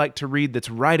authors that I like to read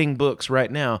that's writing books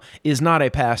right now is not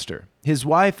a pastor. His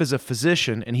wife is a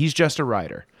physician, and he's just a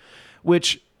writer.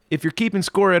 Which, if you're keeping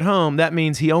score at home, that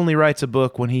means he only writes a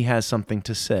book when he has something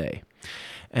to say,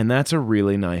 and that's a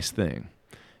really nice thing.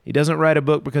 He doesn't write a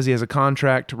book because he has a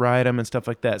contract to write them and stuff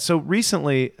like that. So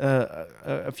recently,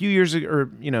 a few years ago, or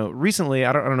recently,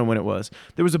 I don't know when it was,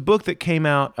 there was a book that came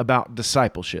out about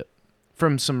discipleship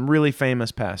from some really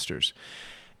famous pastors.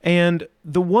 And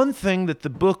the one thing that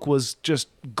the book was just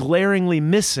glaringly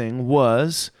missing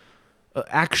was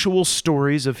actual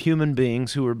stories of human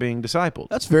beings who were being discipled.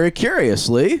 That's very curious,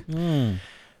 Lee.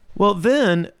 Well,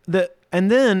 then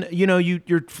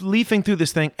you're leafing through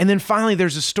this thing, and then finally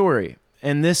there's a story.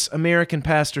 And this American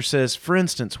pastor says, for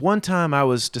instance, one time I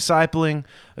was discipling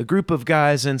a group of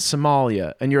guys in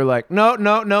Somalia, and you're like, no,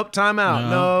 time out.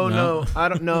 No, I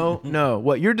don't know. No.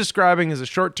 What you're describing is a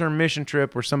short-term mission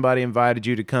trip where somebody invited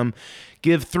you to come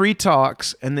give 3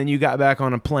 talks, and then you got back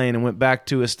on a plane and went back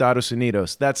to Estados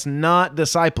Unidos. That's not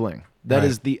discipling. That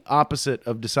is the opposite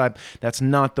of disciple. That's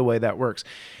not the way that works.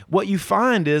 What you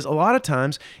find is a lot of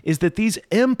times is that these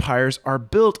empires are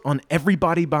built on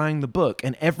everybody buying the book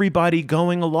and everybody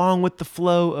going along with the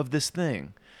flow of this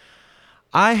thing.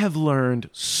 I have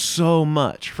learned so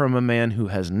much from a man who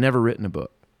has never written a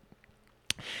book.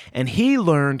 And he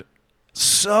learned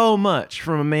so much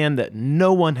from a man that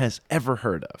no one has ever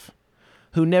heard of,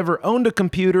 who never owned a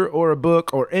computer or a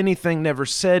book or anything, never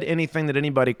said anything that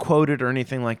anybody quoted or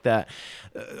anything like that.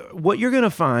 What you're going to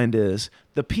find is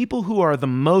the people who are the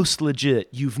most legit,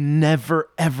 you've never,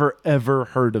 ever, ever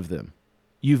heard of them.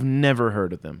 You've never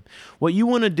heard of them. What you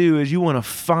want to do is you want to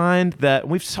find that,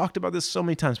 we've talked about this so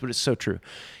many times, but it's so true.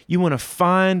 You want to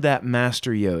find that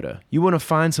Master Yoda. You want to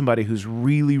find somebody who's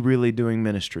really, really doing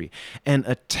ministry and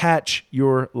attach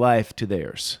your life to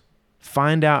theirs.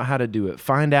 Find out how to do it.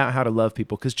 Find out how to love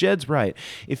people. Because Jed's right.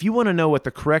 If you want to know what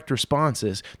the correct response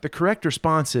is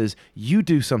you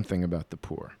do something about the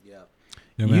poor. Yeah.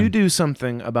 Amen. You do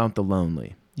something about the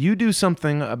lonely. You do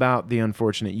something about the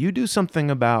unfortunate. You do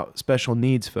something about special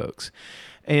needs folks.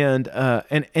 And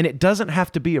it doesn't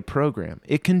have to be a program.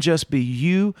 It can just be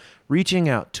you reaching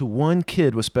out to one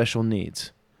kid with special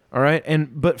needs. All right?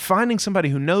 But finding somebody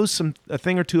who knows a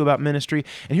thing or two about ministry.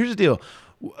 And here's the deal.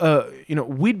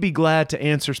 We'd be glad to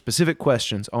answer specific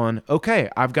questions on, okay,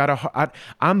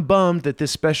 I'm bummed that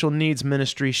this special needs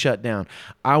ministry shut down.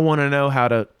 I want to know how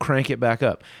to crank it back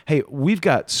up. Hey, we've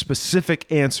got specific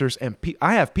answers, and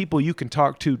I have people you can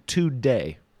talk to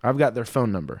today. I've got their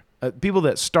phone number. People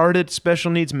that started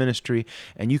special needs ministry,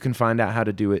 and you can find out how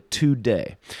to do it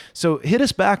today. So hit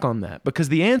us back on that, because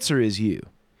the answer is you.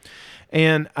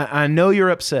 And I know you're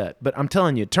upset, but I'm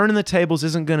telling you, turning the tables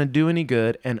isn't going to do any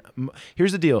good. And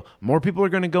here's the deal. More people are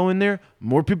going to go in there.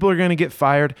 More people are going to get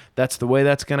fired. That's the way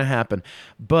that's going to happen.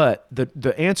 But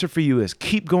the answer for you is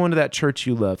keep going to that church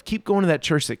you love. Keep going to that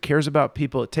church that cares about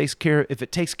people. If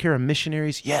it takes care of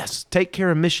missionaries, yes, take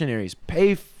care of missionaries.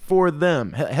 Pay for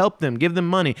them, help them, give them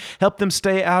money, help them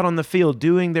stay out on the field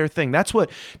doing their thing. That's what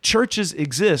churches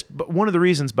exist. But one of the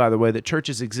reasons, by the way, that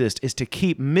churches exist is to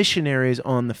keep missionaries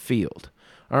on the field.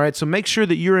 All right, so make sure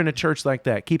that you're in a church like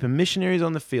that, keeping missionaries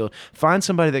on the field. Find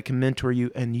somebody that can mentor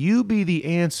you, and you be the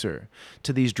answer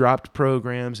to these dropped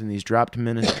programs and these dropped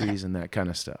ministries and that kind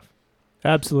of stuff.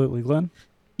 Absolutely, Glenn.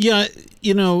 Yeah,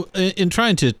 in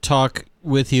trying to talk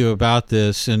with you about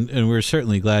this, and we're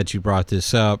certainly glad you brought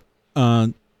this up,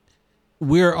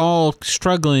 we're all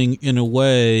struggling in a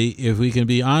way, if we can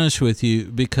be honest with you,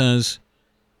 because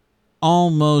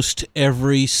almost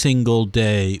every single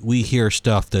day we hear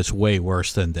stuff that's way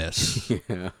worse than this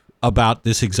about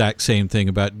this exact same thing,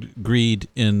 about greed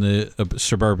in the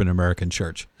suburban American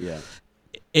church. Yeah.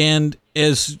 And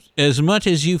as much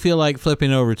as you feel like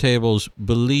flipping over tables,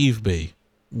 believe me,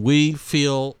 we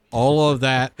feel all of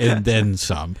that and then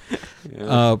some.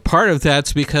 Yeah. Part of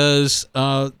that's because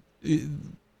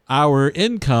our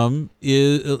income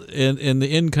is, and the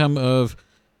income of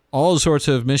all sorts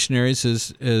of missionaries,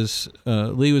 as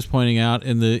Lee was pointing out,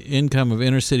 and the income of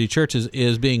inner city churches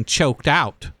is being choked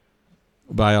out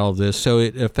by all this. So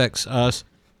it affects us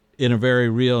in a very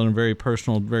real and very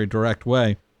personal, very direct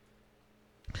way.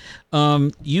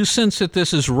 You sense that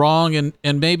this is wrong,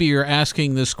 and maybe you're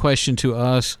asking this question to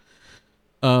us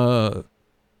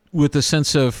with the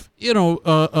sense of,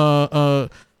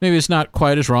 maybe it's not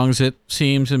quite as wrong as it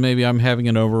seems, and maybe I'm having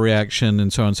an overreaction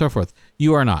and so on and so forth.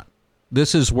 You are not.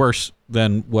 This is worse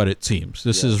than what it seems.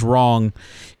 This is wrong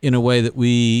in a way that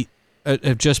we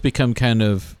have just become kind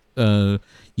of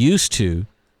used to.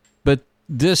 But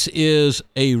this is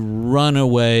a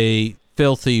runaway,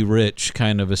 filthy rich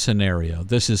kind of a scenario.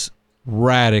 This is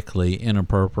radically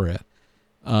inappropriate.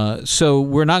 So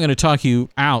we're not going to talk you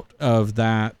out of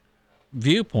that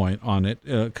viewpoint on it,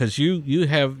 because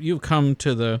you've come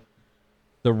to the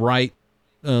right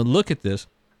look at this.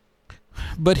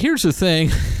 But here's the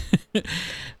thing.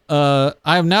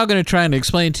 I'm now going to try and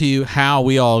explain to you how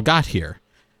we all got here,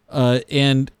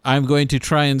 and I'm going to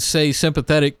try and say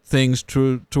sympathetic things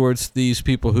towards these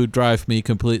people who drive me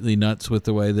completely nuts with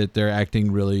the way that they're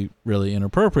acting really, really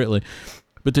inappropriately.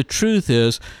 But the truth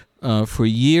is, for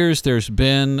years there's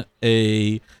been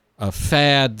a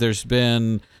fad. There's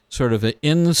been sort of an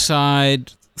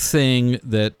inside thing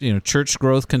that, church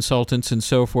growth consultants and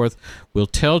so forth will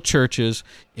tell churches,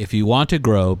 if you want to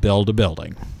grow, build a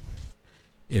building.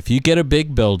 If you get a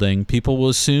big building, people will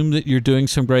assume that you're doing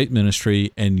some great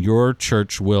ministry and your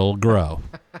church will grow.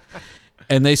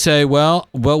 And they say, well,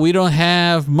 we don't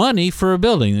have money for a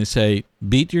building. They say,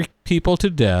 beat your people to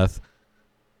death,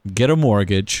 get a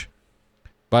mortgage.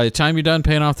 By the time you're done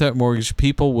paying off that mortgage,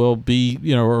 people will be,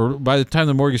 or by the time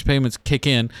the mortgage payments kick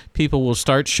in, people will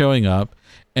start showing up,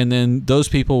 and then those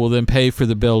people will then pay for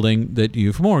the building that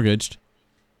you've mortgaged.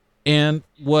 And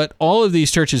what all of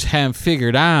these churches have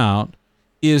figured out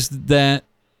is that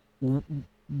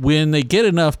when they get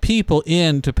enough people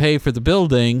in to pay for the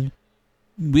building,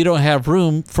 we don't have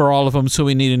room for all of them, so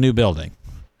we need a new building.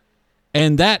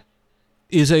 And that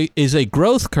is a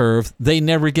growth curve they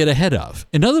never get ahead of.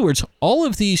 In other words, all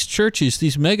of these churches,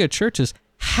 these mega churches,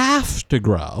 have to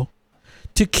grow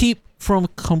to keep from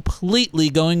completely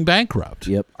going bankrupt.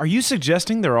 Yep. Are you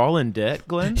suggesting they're all in debt,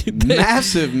 Glenn?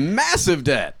 massive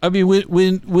debt. I mean,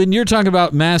 when you're talking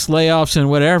about mass layoffs and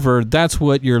whatever, that's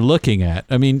what you're looking at.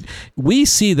 I mean, we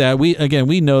see that.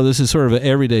 We know this is sort of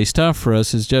everyday stuff for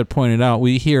us. As Jed pointed out,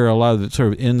 we hear a lot of the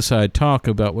sort of inside talk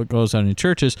about what goes on in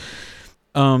churches.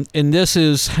 And this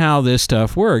is how this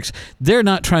stuff works. They're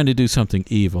not trying to do something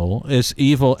evil, as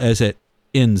evil as it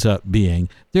ends up being.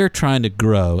 They're trying to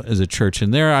grow as a church,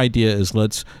 and their idea is,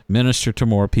 let's minister to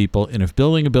more people, and if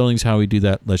building a building's how we do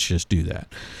that, let's just do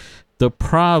that. The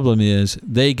problem is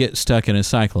they get stuck in a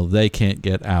cycle they can't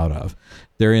get out of.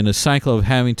 They're in a cycle of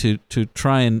having to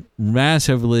try and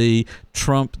massively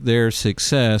trump their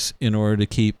success in order to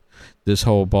keep this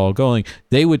whole ball going.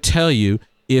 They would tell you,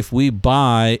 if we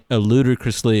buy a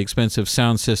ludicrously expensive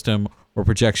sound system or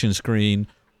projection screen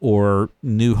or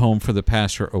new home for the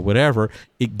pastor or whatever,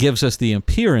 it gives us the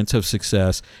appearance of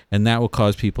success, and that will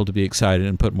cause people to be excited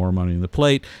and put more money in the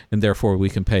plate, and therefore we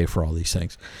can pay for all these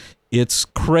things. It's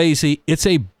crazy. It's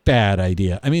a bad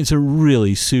idea. I mean, it's a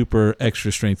really super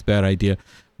extra strength bad idea,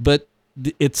 but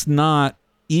it's not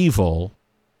evil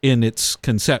in its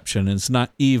conception. It's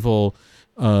not evil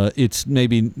it's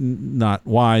maybe not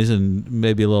wise and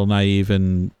maybe a little naive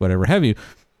and whatever have you.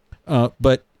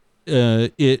 But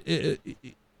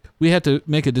we have to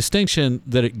make a distinction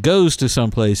that it goes to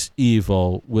someplace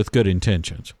evil with good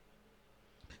intentions.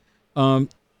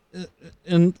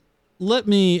 And let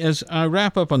me, as I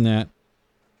wrap up on that,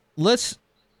 let's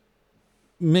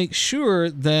make sure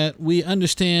that we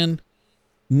understand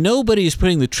nobody is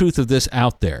putting the truth of this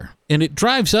out there. And it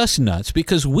drives us nuts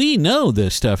because we know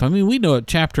this stuff. I mean, we know it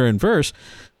chapter and verse,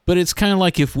 but it's kind of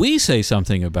like if we say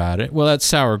something about it, well, that's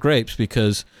sour grapes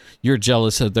because you're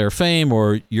jealous of their fame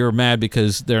or you're mad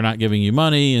because they're not giving you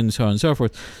money and so on and so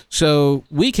forth. So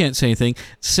we can't say anything.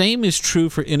 Same is true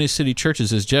for inner city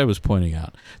churches, as Jed was pointing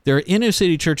out. There are inner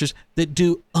city churches that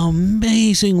do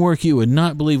amazing work you would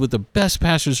not believe, with the best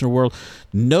pastors in the world.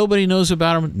 Nobody knows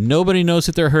about them. Nobody knows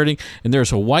that they're hurting. And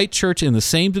there's a white church in the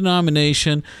same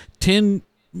denomination 10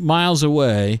 miles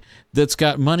away that's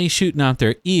got money shooting out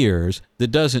their ears that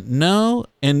doesn't know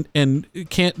and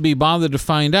can't be bothered to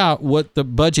find out what the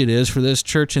budget is for this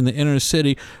church in the inner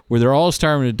city where they're all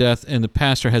starving to death and the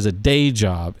pastor has a day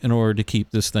job in order to keep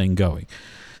this thing going.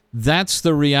 That's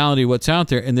the reality of what's out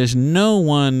there, and there's no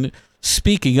one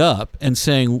speaking up and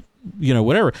saying,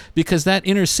 whatever, because that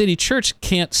inner city church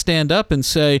can't stand up and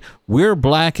say, we're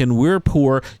black and we're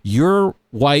poor, you're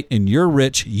white and you're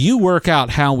rich, you work out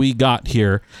how we got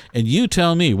here, and you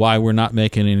tell me why we're not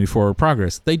making any forward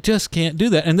progress. They just can't do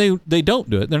that, and they don't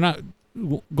do it. They're not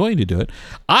going to do it.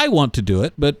 I want to do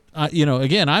it, but,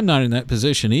 again, I'm not in that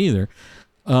position either.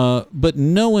 But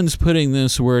no one's putting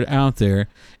this word out there,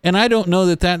 and I don't know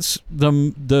that that's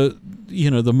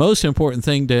the most important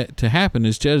thing to happen.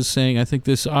 As Jed is saying, I think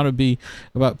this ought to be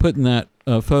about putting that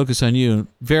focus on you.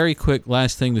 Very quick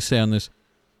last thing to say on this: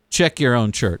 check your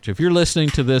own church. If you're listening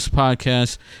to this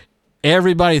podcast,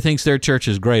 everybody thinks their church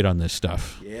is great on this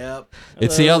stuff. Yep.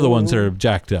 It's the other ones that are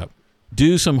jacked up.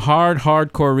 Do some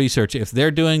hardcore research. If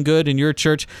they're doing good in your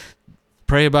church,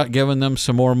 pray about giving them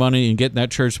some more money and getting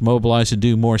that church mobilized to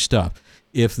do more stuff.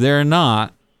 If they're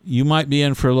not, you might be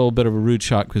in for a little bit of a rude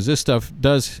shock, because this stuff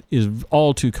is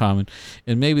all too common.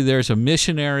 And maybe there's a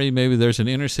missionary, maybe there's an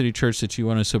inner city church that you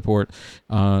want to support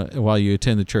while you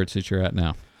attend the church that you're at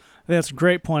now. That's a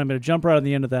great point. I'm going to jump right on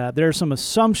the end of that. There are some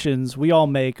assumptions we all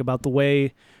make about the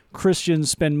way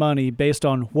Christians spend money based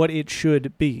on what it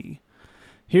should be.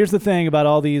 Here's the thing about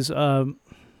all these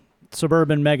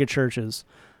suburban mega churches.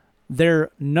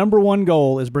 Their number one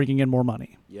goal is bringing in more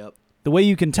money. Yep. The way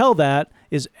you can tell that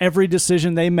is every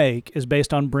decision they make is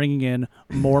based on bringing in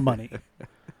more money.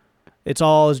 It's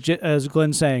all, as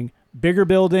Glenn's saying, bigger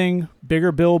building,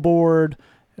 bigger billboard,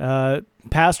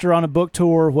 pastor on a book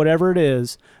tour, whatever it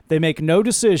is. They make no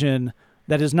decision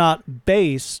that is not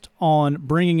based on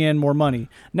bringing in more money.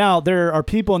 Now, there are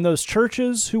people in those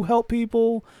churches who help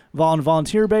people on a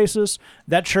volunteer basis.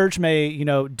 That church may,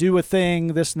 do a thing,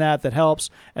 this and that helps,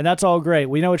 and that's all great.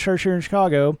 We know a church here in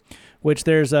Chicago, which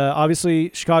there's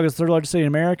obviously Chicago's the third largest city in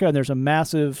America, and there's a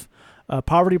massive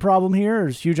poverty problem here.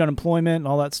 There's huge unemployment and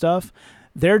all that stuff.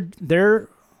 Their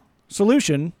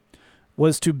solution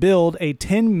was to build a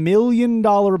 $10 million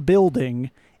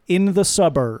building in the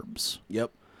suburbs.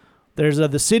 Yep. There's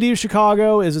the city of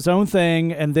Chicago is its own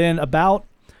thing, and then about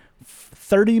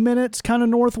 30 minutes kind of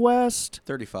northwest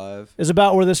 35 is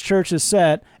about where this church is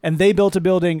set, and they built a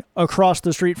building across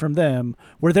the street from them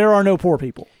where there are no poor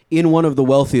people. In one of the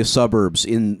wealthiest suburbs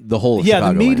in the whole of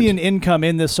Chicagoland. The median income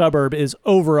in this suburb is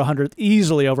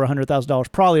easily over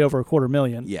 $100,000, probably over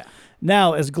 $250,000. Yeah.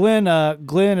 Now, as Glenn at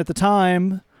the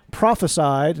time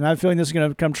prophesied, and I'm feeling this is going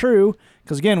to come true,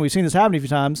 because again, we've seen this happen a few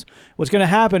times. What's going to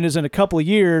happen is in a couple of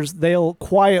years, they'll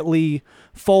quietly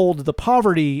fold the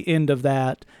poverty end of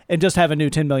that and just have a new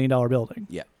 $10 million building.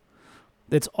 Yeah.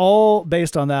 It's all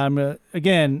based on that.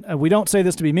 We don't say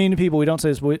this to be mean to people. We don't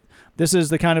say this. This is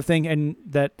the kind of thing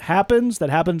that happens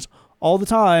all the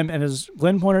time. And as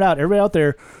Glenn pointed out, everybody out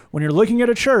there, when you're looking at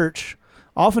a church,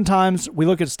 oftentimes we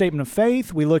look at a statement of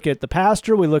faith, we look at the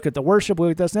pastor, we look at the worship, we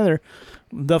look at this and the other.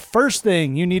 The first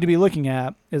thing you need to be looking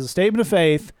at is a statement of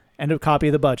faith and a copy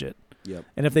of the budget. Yep.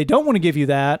 And if they don't want to give you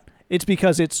that, it's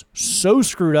because it's so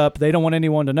screwed up they don't want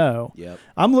anyone to know. Yep.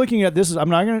 I'm looking at this. I'm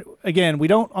not going to, again, we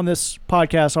don't on this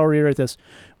podcast, I'll reiterate this,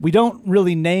 we don't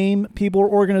really name people or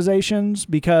organizations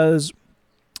because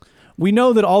we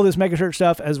know that all this megachurch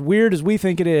stuff, as weird as we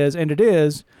think it is, and it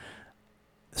is,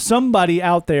 somebody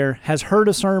out there has heard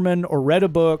a sermon or read a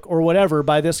book or whatever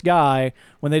by this guy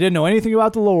when they didn't know anything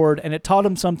about the Lord, and it taught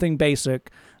them something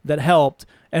basic that helped.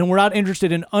 And we're not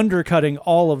interested in undercutting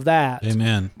all of that.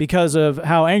 Amen. Because of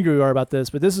how angry we are about this.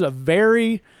 But this is a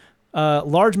very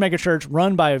large megachurch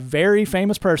run by a very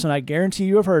famous person I guarantee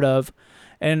you have heard of.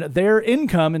 And their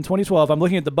income in 2012, I'm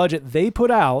looking at the budget they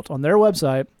put out on their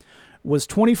website, was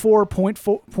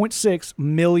 $24.6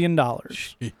 million.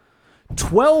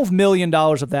 $12 million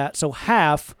of that, so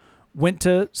half, went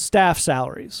to staff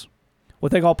salaries,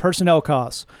 what they call personnel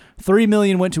costs. $3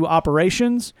 million went to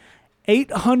operations.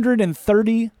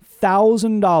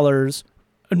 $830,000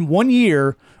 in 1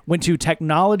 year went to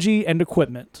technology and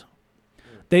equipment.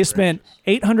 They spent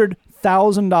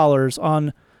 $800,000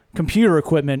 on computer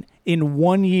equipment in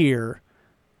 1 year,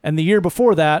 and the year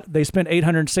before that they spent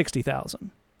 $860,000.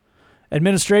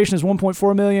 Administration is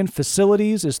 $1.4 million.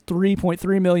 Facilities is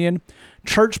 $3.3 million.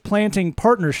 Church planting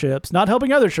partnerships, not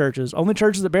helping other churches, only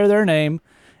churches that bear their name,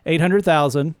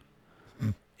 $800,000.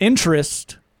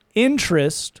 Interest,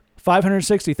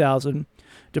 $560,000.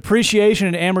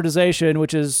 Depreciation and amortization,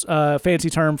 which is a fancy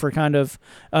term for kind of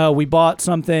we bought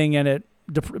something and it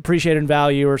depreciated in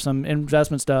value or some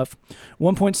investment stuff,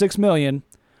 $1.6 million.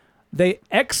 They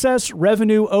excess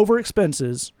revenue over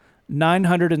expenses,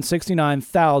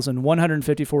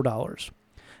 $969,154.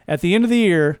 At the end of the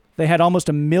year, they had almost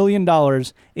 $1 million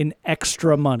in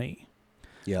extra money.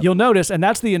 Yep. You'll notice, and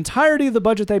that's the entirety of the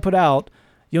budget they put out,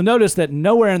 you'll notice that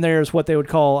nowhere in there is what they would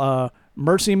call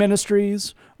mercy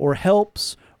ministries or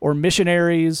helps or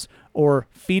missionaries or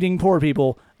feeding poor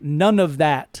people. None of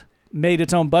that made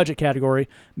its own budget category.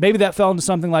 Maybe that fell into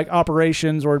something like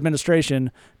operations or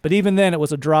administration, but even then it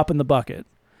was a drop in the bucket.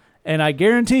 And I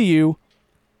guarantee you,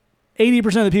 80%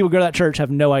 of the people who go to that church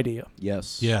have no idea.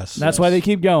 Yes. Yes. That's why they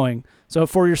keep going. So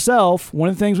for yourself, one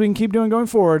of the things we can keep doing going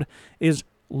forward is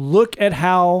look at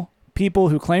how people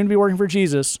who claim to be working for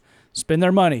Jesus spend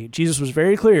their money. Jesus was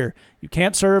very clear. You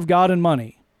can't serve God and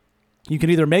money. You can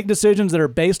either make decisions that are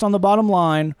based on the bottom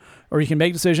line, or you can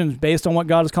make decisions based on what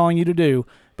God is calling you to do,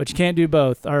 but you can't do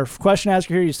both. Our question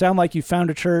asker here, you sound like you found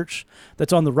a church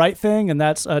that's on the right thing, and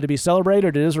that's to be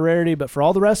celebrated. It is a rarity, but for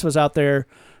all the rest of us out there,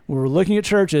 when we're looking at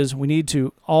churches, we need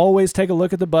to always take a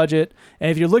look at the budget. And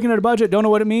if you're looking at a budget, don't know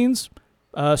what it means,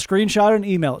 screenshot it and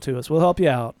email it to us. We'll help you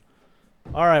out.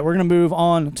 All right, we're going to move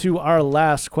on to our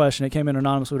last question. It came in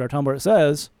anonymously with our Tumblr. It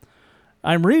says,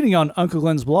 I'm reading on Uncle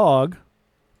Glenn's blog,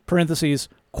 parentheses,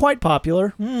 quite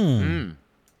popular.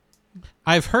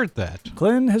 I've heard that.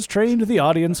 Glenn has trained the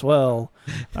audience well.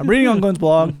 I'm reading on Glenn's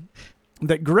blog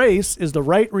that grace is the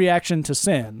right reaction to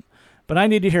sin. But I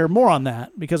need to hear more on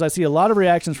that because I see a lot of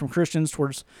reactions from Christians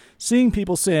towards seeing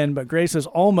people sin, but grace is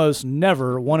almost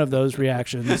never one of those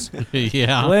reactions.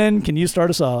 Yeah. Glenn, can you start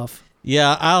us off?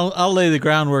 Yeah, I'll lay the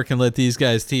groundwork and let these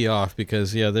guys tee off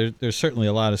because, yeah, there's certainly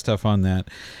a lot of stuff on that.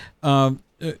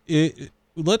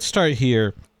 Let's start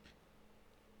here.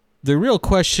 The real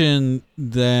question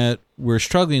that we're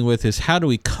struggling with is how do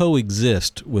we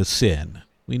coexist with sin?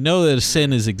 We know that a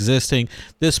sin is existing.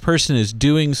 This person is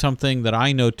doing something that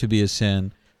I know to be a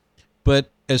sin. But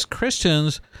as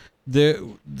Christians,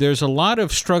 there's a lot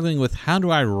of struggling with how do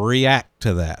I react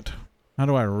to that? How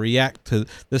do I react to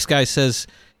this guy says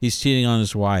he's cheating on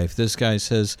his wife. This guy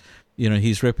says,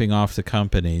 he's ripping off the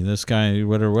company. This guy,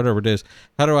 whatever it is.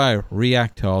 How do I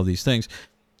react to all these things?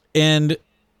 And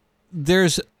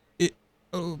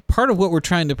part of what we're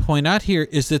trying to point out here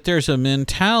is that there's a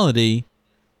mentality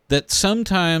that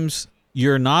sometimes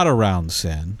you're not around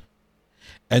sin,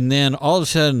 and then all of a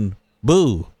sudden,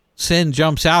 boo, sin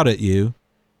jumps out at you,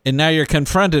 and now you're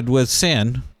confronted with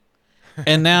sin,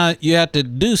 and now you have to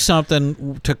do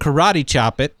something to karate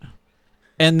chop it,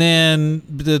 and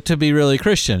then to be really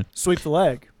Christian. Sweep the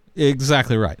leg.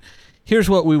 Exactly right. Here's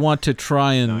what we want to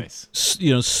try and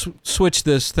switch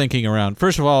this thinking around.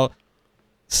 First of all,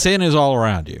 sin is all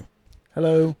around you.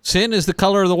 Hello. Sin is the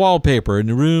color of the wallpaper in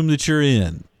the room that you're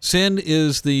in. Sin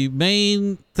is the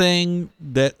main thing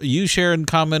that you share in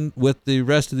common with the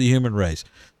rest of the human race.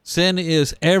 Sin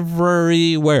is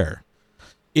everywhere.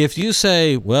 If you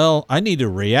say, well, I need to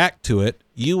react to it,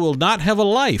 you will not have a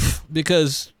life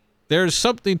because there's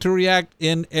something to react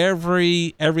in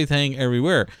everything,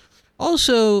 everywhere.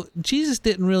 Also, Jesus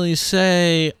didn't really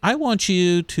say, I want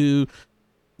you to,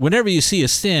 whenever you see a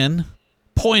sin,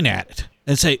 point at it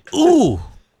and say, ooh,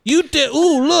 you did,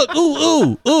 ooh, look,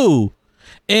 ooh, ooh.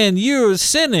 And you're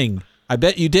sinning. I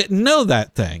bet you didn't know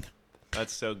that thing.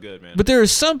 That's so good, man. But there are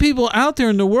some people out there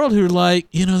in the world who are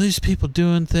like, these people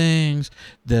doing things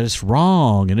that is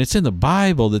wrong, and it's in the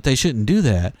Bible that they shouldn't do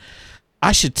that.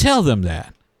 I should tell them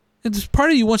that. And this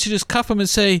part of you wants to just cuff them and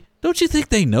say, don't you think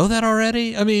they know that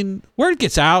already? I mean, word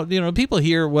gets out. People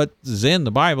hear what's in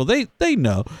the Bible. They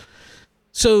know.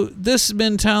 So this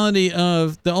mentality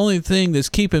of the only thing that's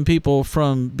keeping people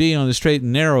from being on the straight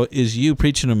and narrow is you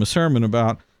preaching them a sermon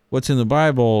about what's in the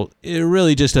Bible, it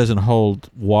really just doesn't hold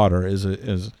water as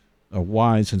a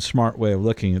wise and smart way of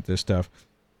looking at this stuff.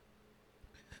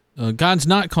 God's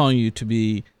not calling you to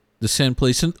be the sin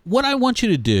police. And what I want you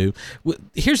to do,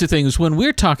 here's the thing, is when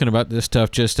we're talking about this stuff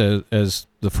just as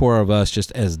the four of us,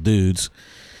 just as dudes,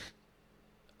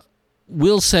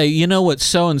 we'll say, you know what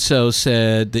so-and-so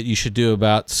said that you should do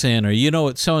about sin, or you know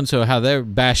what so-and-so, how they're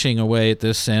bashing away at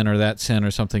this sin or that sin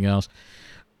or something else.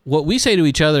 What we say to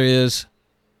each other is,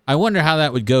 I wonder how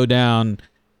that would go down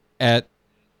at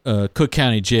Cook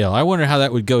County Jail. I wonder how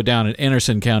that would go down at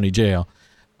Anderson County Jail.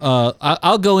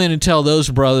 I'll go in and tell those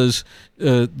brothers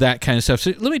that kind of stuff.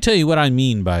 So let me tell you what I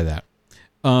mean by that.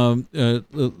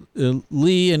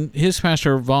 Lee and his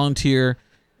pastor volunteer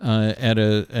at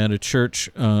a church,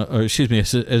 or excuse me,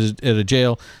 at a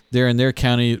jail there in their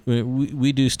county.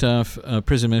 We do stuff,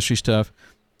 prison ministry stuff,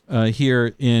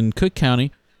 here in Cook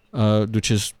County,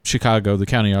 which is Chicago, the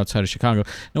county outside of Chicago.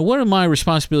 Now, one of my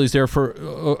responsibilities there for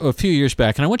a few years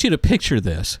back, and I want you to picture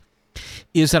this,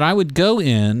 is that I would go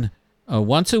in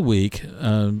once a week,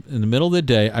 in the middle of the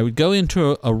day, I would go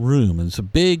into a room. It's a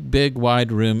big,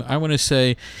 wide room. I want to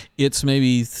say it's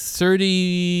maybe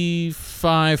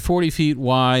 35, 40 feet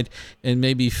wide and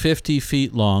maybe 50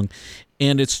 feet long.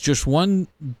 And it's just one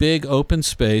big open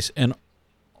space, and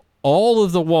all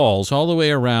of the walls all the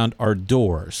way around are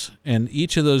doors, and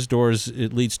each of those doors,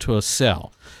 it leads to a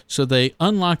cell. So they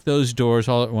unlock those doors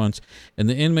all at once, and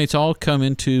the inmates all come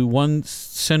into one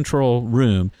central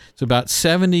room. It's about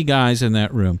 70 guys in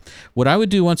that room. What I would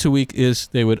do once a week is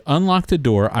they would unlock the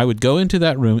door, I would go into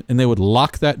that room, and they would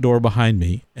lock that door behind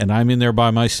me, and I'm in there by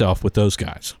myself with those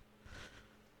guys.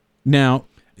 Now,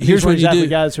 here's what you do. These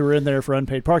guys who were in there for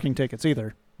unpaid parking tickets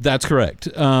either. That's correct.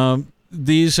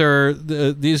 These are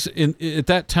at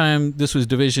that time. This was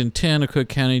Division 10 of Cook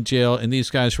County Jail, and these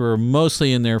guys were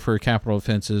mostly in there for capital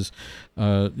offenses,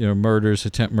 murders,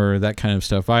 attempt murder, that kind of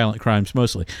stuff, violent crimes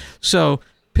mostly. So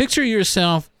picture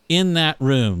yourself in that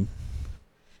room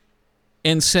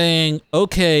and saying,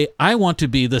 "Okay, I want to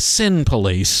be the sin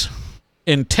police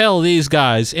and tell these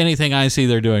guys anything I see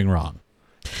they're doing wrong."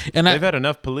 And they've had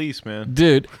enough police, man.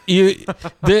 Dude,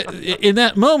 in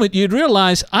that moment, you'd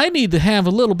realize I need to have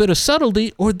a little bit of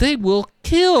subtlety or they will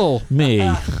kill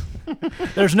me.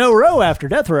 There's no row after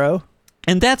death row.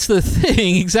 And that's the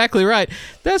thing, exactly right.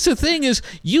 That's the thing is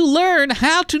you learn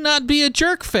how to not be a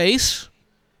jerk face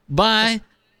by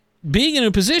being in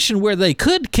a position where they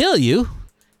could kill you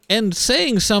and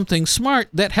saying something smart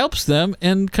that helps them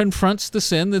and confronts the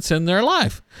sin that's in their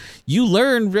life. You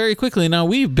learn very quickly. Now,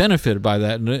 we've benefited by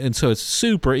that, and so it's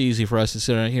super easy for us to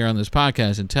sit here on this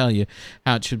podcast and tell you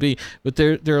how it should be. But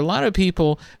there are a lot of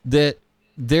people that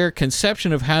their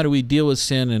conception of how do we deal with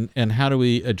sin and how do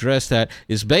we address that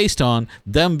is based on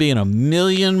them being a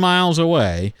million miles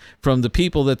away from the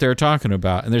people that they're talking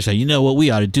about. And they're saying, you know what we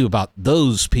ought to do about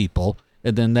those people?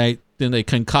 And then they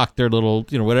concoct their little,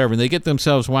 whatever, and they get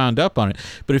themselves wound up on it.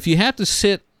 But if you have to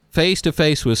sit face to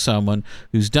face with someone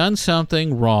who's done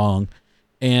something wrong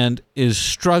and is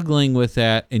struggling with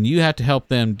that, and you have to help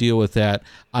them deal with that,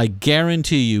 I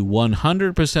guarantee you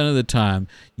 100% of the time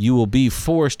you will be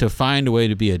forced to find a way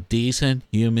to be a decent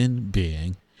human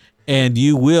being. And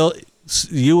you will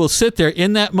sit there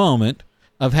in that moment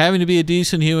of having to be a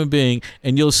decent human being,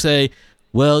 and you'll say,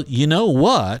 well, you know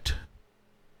what?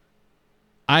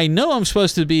 I know I'm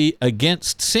supposed to be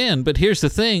against sin, but here's the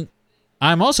thing.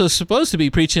 I'm also supposed to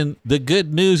be preaching the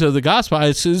good news of the gospel.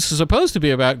 This is supposed to be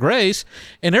about grace,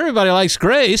 and everybody likes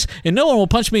grace, and no one will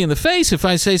punch me in the face if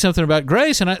I say something about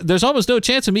grace, and there's almost no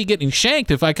chance of me getting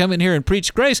shanked if I come in here and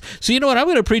preach grace. So you know what? I'm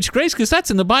going to preach grace because that's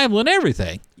in the Bible and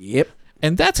everything. Yep.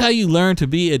 And that's how you learn to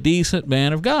be a decent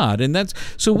man of God. And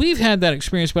so we've had that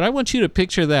experience, but I want you to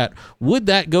picture that. Would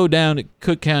that go down at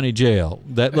Cook County Jail?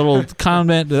 That little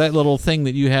comment, that little thing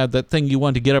that you have, that thing you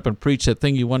want to get up and preach, that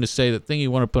thing you want to say, that thing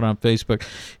you want to put on Facebook,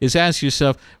 is ask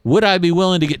yourself, would I be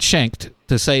willing to get shanked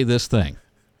to say this thing?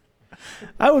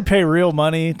 I would pay real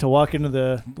money to walk here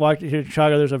in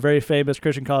Chicago. There's a very famous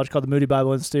Christian college called the Moody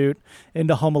Bible Institute,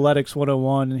 into Homiletics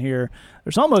 101 in here.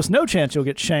 There's almost no chance you'll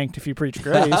get shanked if you preach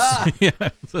grace. Yeah,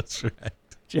 that's right.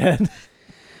 Jen?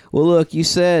 Well, look, you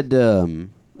said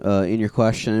in your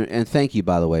question, and thank you,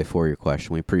 by the way, for your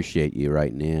question. We appreciate you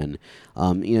writing in.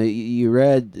 You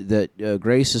read that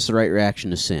grace is the right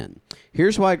reaction to sin.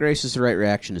 Here's why grace is the right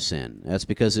reaction to sin. That's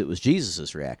because it was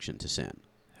Jesus' reaction to sin.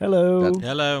 Hello.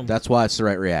 Hello. That's why it's the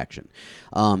right reaction.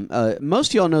 Most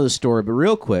of y'all know the story, but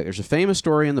real quick, there's a famous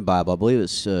story in the Bible. I believe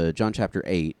it's John chapter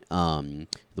 8, the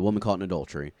woman caught in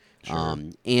adultery. Sure.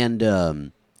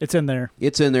 It's in there.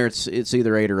 It's in there. It's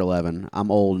either 8 or 11.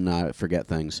 I'm old and I forget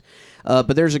things.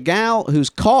 But there's a gal who's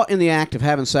caught in the act of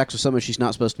having sex with someone she's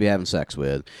not supposed to be having sex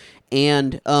with.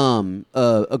 And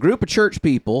a group of church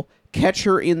people catch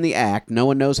her in the act. No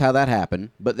one knows how that happened,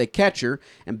 but they catch her,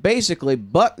 and basically,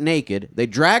 buck naked, they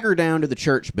drag her down to the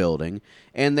church building,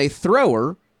 and they throw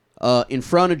her in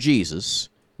front of Jesus,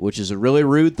 which is a really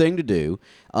rude thing to do.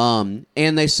 And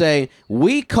they say,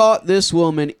 we caught this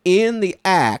woman in the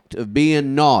act of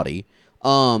being naughty.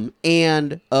 And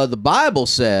the Bible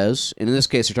says, and in this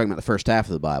case, they're talking about the first half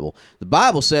of the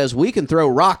Bible says we can throw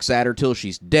rocks at her till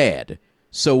she's dead.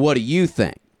 So what do you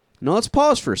think? Now let's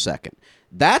pause for a second.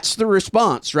 That's the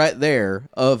response right there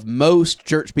of most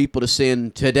church people to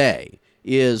sin today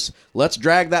is let's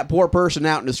drag that poor person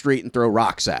out in the street and throw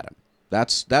rocks at him.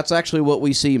 That's actually what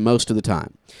we see most of the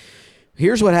time.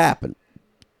 Here's what happened.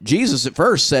 Jesus at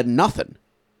first said nothing.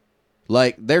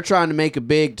 Like, they're trying to make a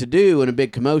big to-do and a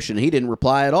big commotion. He didn't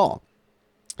reply at all.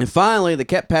 And finally, they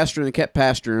kept pestering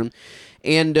him.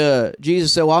 And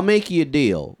Jesus said, well, I'll make you a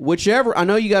deal. Whichever, I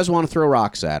know you guys want to throw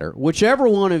rocks at her. Whichever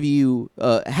one of you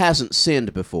hasn't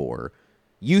sinned before,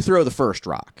 you throw the first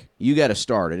rock. You got to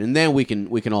start it. And then we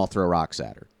can all throw rocks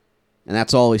at her. And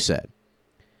that's all he said.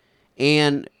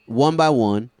 And one by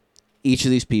one, each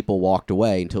of these people walked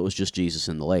away until it was just Jesus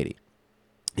and the lady.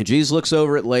 And Jesus looks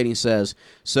over at the lady and says,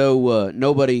 so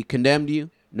nobody condemned you?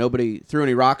 Nobody threw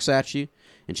any rocks at you?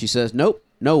 And she says, nope,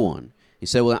 no one. He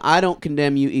said, well, I don't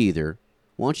condemn you either.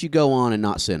 Why don't you go on and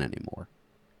not sin anymore?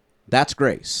 That's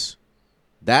grace.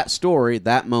 That story,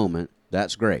 that moment,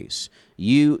 that's grace.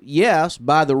 Yes,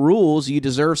 by the rules, you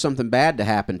deserve something bad to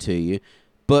happen to you,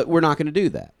 but we're not going to do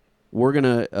that. We're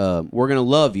gonna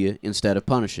love you instead of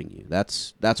punishing you.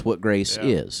 That's what grace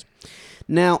is.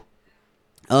 Now,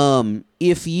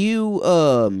 if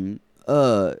you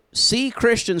see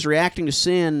Christians reacting to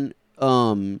sin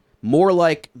more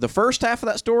like the first half of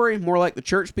that story, more like the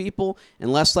church people,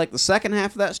 and less like the second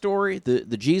half of that story,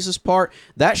 the Jesus part,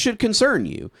 that should concern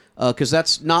you because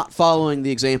that's not following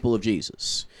the example of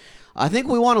Jesus. I think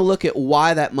we want to look at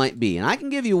why that might be. And I can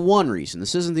give you one reason.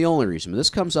 This isn't the only reason, but this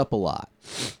comes up a lot.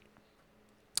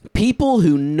 People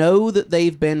who know that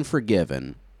they've been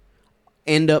forgiven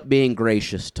end up being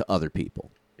gracious to other people.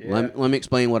 Yeah. Let me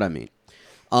explain what I mean.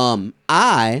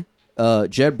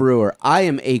 Jed Brewer, I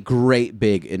am a great,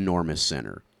 big, enormous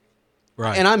sinner.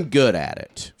 Right. And I'm good at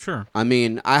it. Sure. I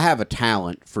mean, I have a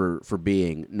talent for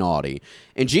being naughty.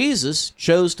 And Jesus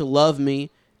chose to love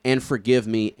me and forgive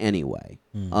me anyway.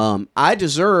 I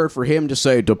deserve for him to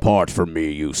say, depart from me,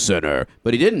 you sinner.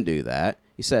 But he didn't do that.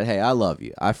 He said, hey, I love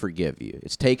you. I forgive you.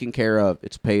 It's taken care of.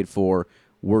 It's paid for.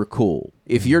 We're cool.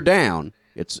 If you're down,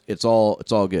 it's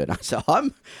all good. So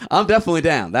I'm definitely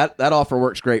down. That offer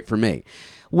works great for me.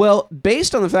 Well,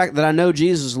 based on the fact that I know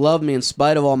Jesus loved me in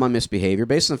spite of all my misbehavior,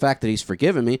 based on the fact that he's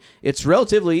forgiven me, it's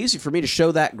relatively easy for me to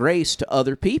show that grace to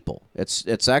other people.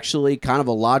 It's actually kind of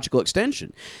a logical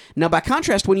extension. Now, by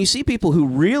contrast, when you see people who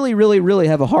really, really, really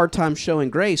have a hard time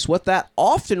showing grace, what that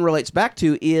often relates back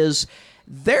to is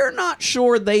they're not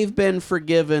sure they've been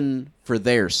forgiven for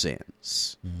their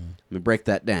sins. Let me break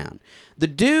that down. The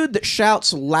dude that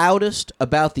shouts loudest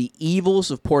about the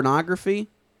evils of pornography,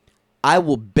 I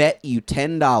will bet you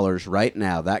 $10 right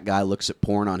now that guy looks at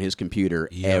porn on his computer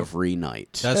every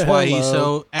night. That's why he's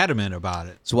so adamant about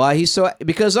it. That's why he's so...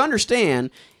 Because understand...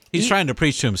 He's trying to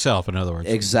preach to himself, in other words.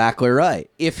 Exactly right.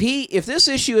 If this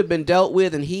issue had been dealt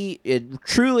with and he had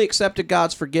truly accepted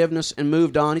God's forgiveness and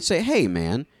moved on, he'd say, hey,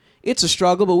 man, it's a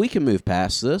struggle, but we can move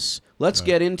past this. Let's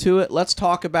get into it. Let's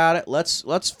talk about it.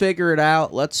 Let's figure it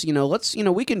out. Let's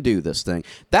we can do this thing.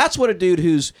 That's what a dude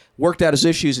who's worked out his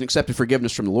issues and accepted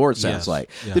forgiveness from the Lord sounds like.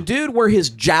 Yeah. The dude where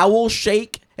his jowls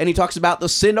shake and he talks about the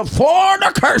sin of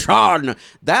fornication.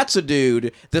 That's a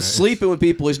dude that's sleeping with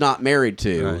people he's not married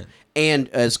to. Right. And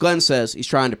as Glenn says, he's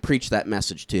trying to preach that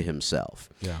message to himself.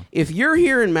 Yeah. If you're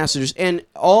hearing messages, and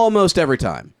almost every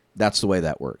time, that's the way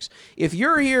that works. If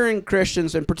you're hearing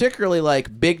Christians, and particularly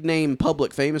like big-name,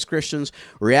 public, famous Christians,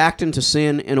 reacting to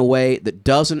sin in a way that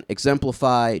doesn't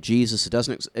exemplify Jesus, it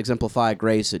doesn't exemplify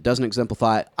grace, it doesn't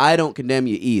exemplify, I don't condemn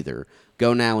you either,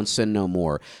 go now and sin no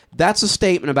more, that's a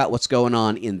statement about what's going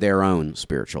on in their own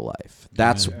spiritual life.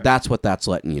 That's what that's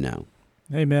letting you know.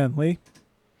 Amen. Lee?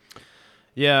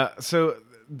 Yeah, so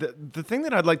the thing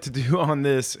that I'd like to do on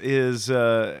this is,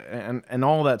 and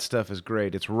all that stuff is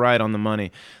great. It's right on the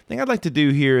money. The thing I'd like to do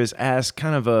here is ask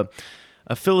kind of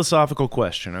a philosophical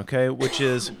question, okay? Which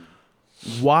is,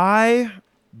 why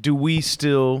do we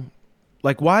still,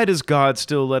 why does God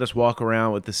still let us walk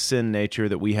around with the sin nature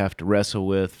that we have to wrestle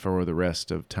with for the rest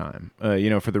of time?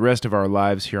 For the rest of our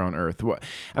lives here on earth.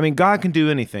 I mean, God can do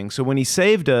anything. So when he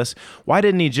saved us, why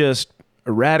didn't he just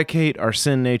eradicate our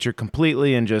sin nature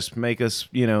completely and just make us,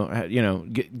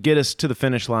 get us to the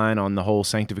finish line on the whole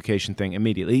sanctification thing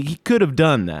immediately? He could have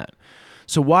done that.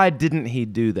 So why didn't he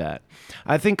do that?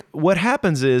 I think what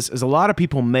happens is a lot of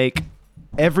people make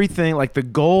everything, like the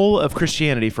goal of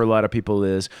Christianity for a lot of people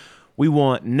is we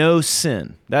want no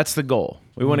sin. That's the goal.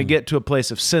 We want to get to a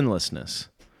place of sinlessness.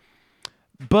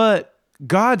 But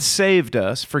God saved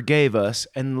us, forgave us,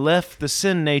 and left the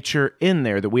sin nature in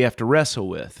there that we have to wrestle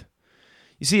with.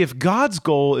 You see, if God's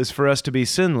goal is for us to be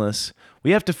sinless,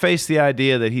 we have to face the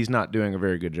idea that he's not doing a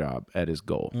very good job at his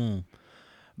goal.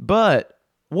 But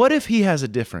what if he has a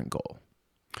different goal?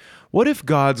 What if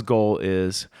God's goal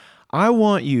is, I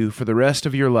want you for the rest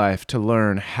of your life to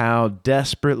learn how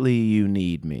desperately you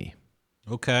need me.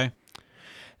 Okay.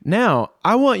 Now,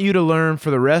 I want you to learn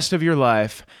for the rest of your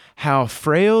life how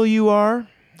frail you are,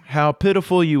 how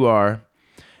pitiful you are,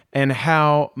 and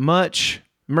how much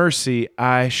mercy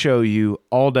I show you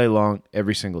all day long,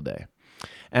 every single day.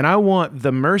 And I want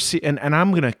the mercy, and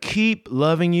I'm going to keep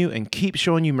loving you and keep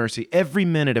showing you mercy every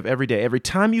minute of every day. Every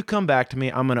time you come back to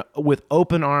me, I'm going to, with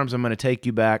open arms, I'm going to take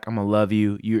you back. I'm going to love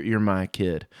you. You're my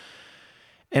kid.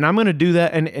 And I'm going to do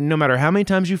that, and no matter how many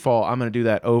times you fall, I'm going to do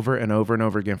that over and over and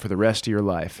over again for the rest of your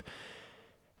life.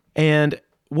 And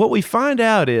what we find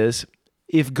out is,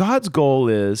 if God's goal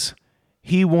is,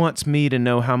 he wants me to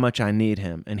know how much I need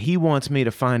him, and he wants me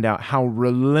to find out how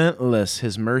relentless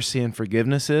his mercy and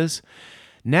forgiveness is,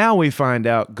 now we find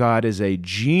out God is a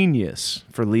genius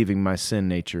for leaving my sin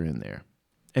nature in there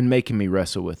and making me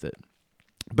wrestle with it,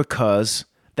 because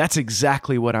that's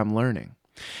exactly what I'm learning.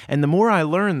 And the more I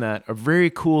learn that, a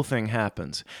very cool thing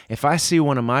happens. If I see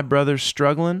one of my brothers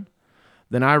struggling,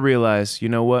 then I realize, you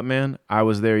know what, man? I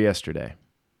was there yesterday,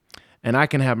 and I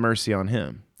can have mercy on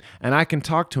him. And I can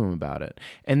talk to him about it.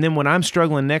 And then when I'm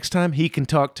struggling next time, he can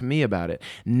talk to me about it.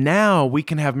 Now we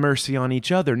can have mercy on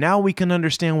each other. Now we can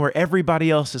understand where everybody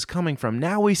else is coming from.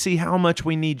 Now we see how much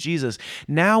we need Jesus.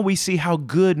 Now we see how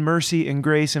good mercy and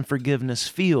grace and forgiveness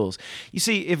feels. You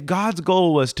see, if God's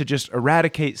goal was to just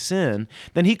eradicate sin,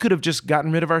 then he could have just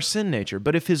gotten rid of our sin nature.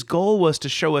 But if his goal was to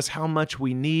show us how much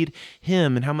we need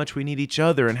him and how much we need each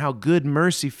other and how good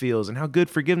mercy feels and how good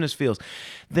forgiveness feels,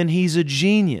 then he's a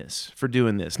genius for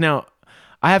doing this. Now,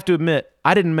 I have to admit,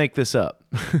 I didn't make this up.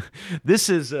 This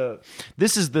is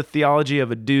the theology of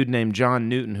a dude named John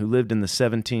Newton who lived in the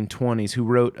 1720s, who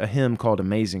wrote a hymn called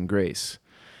Amazing Grace.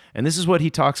 And this is what he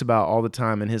talks about all the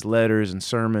time in his letters and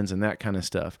sermons and that kind of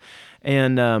stuff.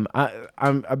 And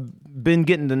I've been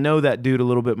getting to know that dude a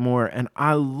little bit more, and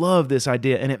I love this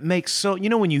idea. And it makes so,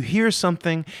 when you hear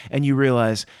something and you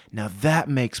realize, now that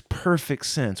makes perfect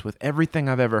sense with everything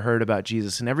I've ever heard about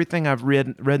Jesus and everything I've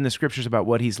read in the scriptures about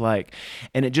what he's like,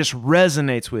 and it just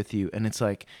resonates with you. And it's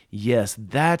like, yes,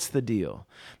 that's the deal.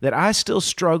 That I still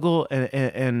struggle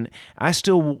and I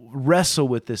still wrestle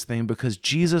with this thing because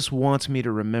Jesus wants me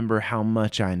to remember how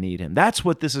much I need him. That's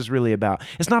what this is really about.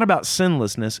 It's not about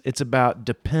sinlessness. It's about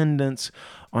dependence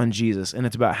on Jesus, and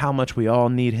it's about how much we all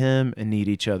need him and need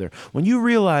each other. When you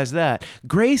realize that,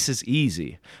 grace is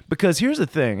easy, because here's the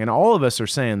thing, and all of us are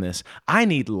saying this, I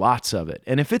need lots of it.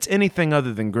 And if it's anything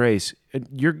other than grace, I'm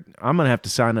going to have to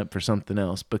sign up for something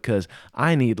else, because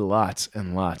I need lots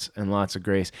and lots and lots of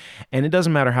grace. And it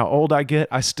doesn't matter how old I get,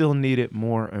 I still need it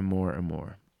more and more and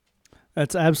more.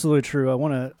 That's absolutely true. I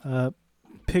want to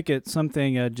pick at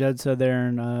something Jed said there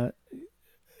and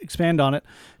expand on it,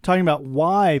 talking about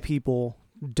why people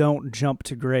don't jump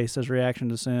to grace as a reaction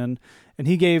to sin. And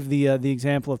he gave the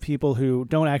example of people who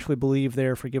don't actually believe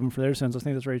they're forgiven for their sins. I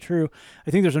think that's very true.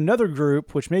 I think there's another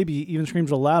group, which maybe even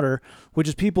screams a little louder, which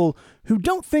is people who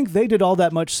don't think they did all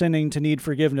that much sinning to need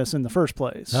forgiveness in the first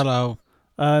place. Hello.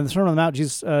 In the Sermon on the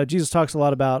Mount, Jesus talks a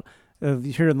lot about,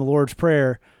 here in the Lord's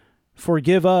Prayer,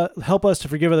 help us to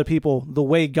forgive other people the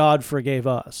way God forgave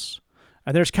us.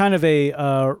 And there's kind of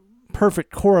a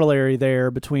perfect corollary there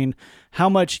between how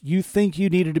much you think you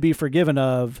needed to be forgiven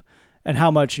of and how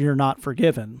much you're not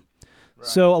forgiven. Right.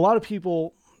 So a lot of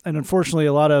people, and unfortunately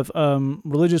a lot of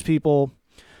religious people,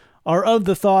 are of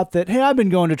the thought that, hey, I've been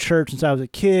going to church since I was a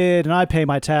kid, and I pay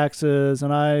my taxes,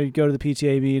 and I go to the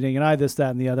PTA meeting, and I this,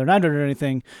 that, and the other, and I've never done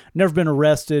anything, never been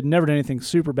arrested, never done anything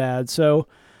super bad. So,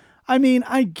 I mean,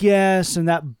 I guess in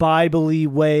that Bible-y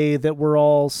way that we're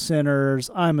all sinners,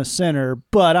 I'm a sinner,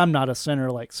 but I'm not a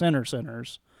sinner like sinners.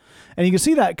 And you can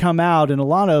see that come out in a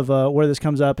lot of where this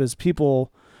comes up is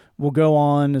people will go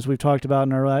on, as we've talked about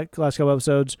in our last couple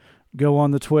episodes, go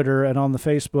on the Twitter and on the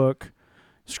Facebook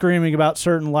screaming about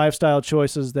certain lifestyle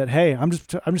choices that, hey, I'm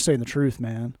just saying the truth,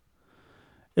 man.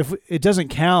 If it doesn't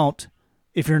count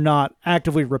if you're not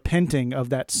actively repenting of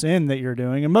that sin that you're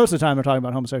doing. And most of the time they're talking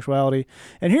about homosexuality.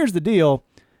 And here's the deal.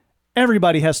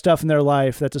 Everybody has stuff in their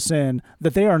life that's a sin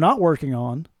that they are not working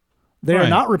on, they are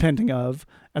not repenting of,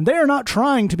 and they are not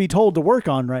trying to be told to work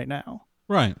on right now.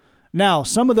 Right. Now,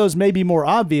 some of those may be more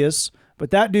obvious,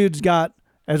 but that dude's got,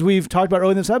 as we've talked about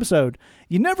earlier in this episode,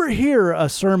 you never hear a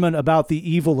sermon about the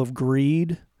evil of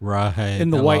greed Right.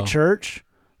 in the white church.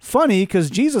 Funny, because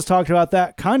Jesus talked about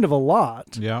that kind of a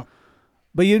lot. Yeah.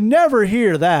 But you never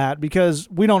hear that because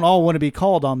we don't all want to be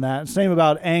called on that. Same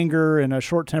about anger and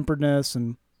short-temperedness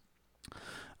and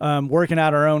working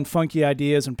out our own funky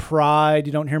ideas and pride.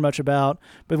 You don't hear much about.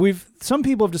 But some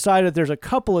people have decided there's a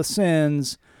couple of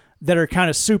sins that are kind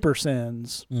of super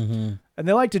sins. Mm-hmm. And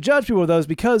they like to judge people with those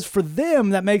because for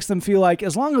them, that makes them feel like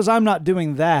as long as I'm not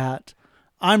doing that,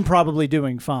 I'm probably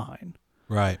doing fine.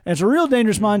 Right. And it's a real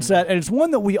dangerous mindset, and it's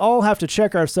one that we all have to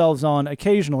check ourselves on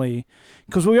occasionally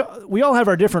because we all have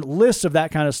our different lists of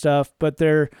that kind of stuff, but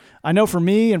I know for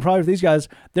me and probably for these guys,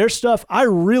 there's stuff I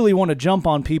really want to jump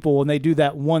on people when they do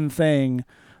that one thing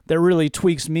that really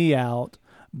tweaks me out.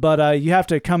 But you have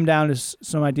to come down to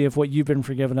some idea of what you've been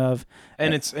forgiven of.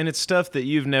 And it's stuff that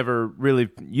you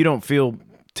don't feel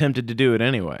tempted to do it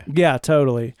anyway. Yeah,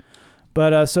 totally.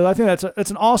 But so I think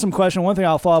that's an awesome question. One thing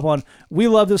I'll follow up on, we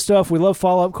love this stuff. We love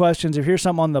follow-up questions. If you hear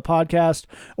something on the podcast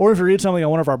or if you read something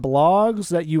on one of our blogs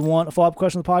that you want a follow-up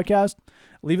question on the podcast,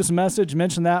 leave us a message,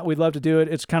 mention that. We'd love to do it.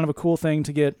 It's kind of a cool thing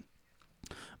to get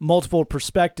multiple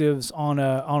perspectives on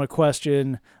a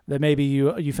question that maybe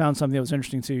you found something that was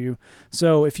interesting to you.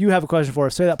 So if you have a question for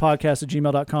us, say that podcast at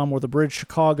gmail.com or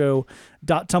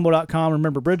thebridgechicago.tumblr.com.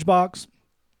 Remember BridgeBox.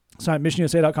 Sign up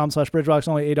missionusa.com/BridgeBox,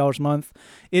 only $8 a month.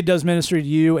 It does ministry to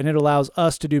you, and it allows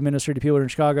us to do ministry to people in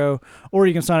Chicago. Or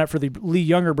you can sign up for the Lee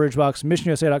Younger BridgeBox,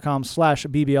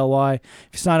 missionusa.com/BBLY. If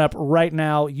you sign up right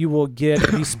now, you will get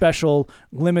the special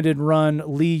limited run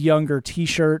Lee Younger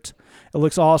t-shirt. It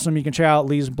looks awesome. You can check out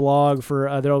Lee's blog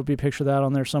for there will be a picture of that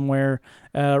on there somewhere.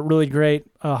 Really great,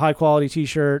 high quality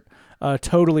t-shirt.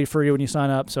 Totally free when you sign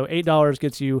up. So $8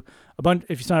 gets you a bunch.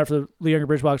 If you sign up for the Lee Younger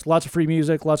Bridge Box, lots of free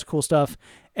music, lots of cool stuff,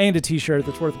 and a t-shirt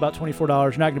that's worth about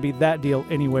 $24. You're not going to beat that deal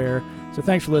anywhere. So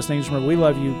thanks for listening. Just remember, we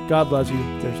love you. God loves you.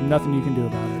 There's nothing you can do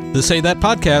about it. The Say That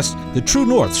Podcast, the true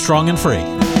north, strong and free.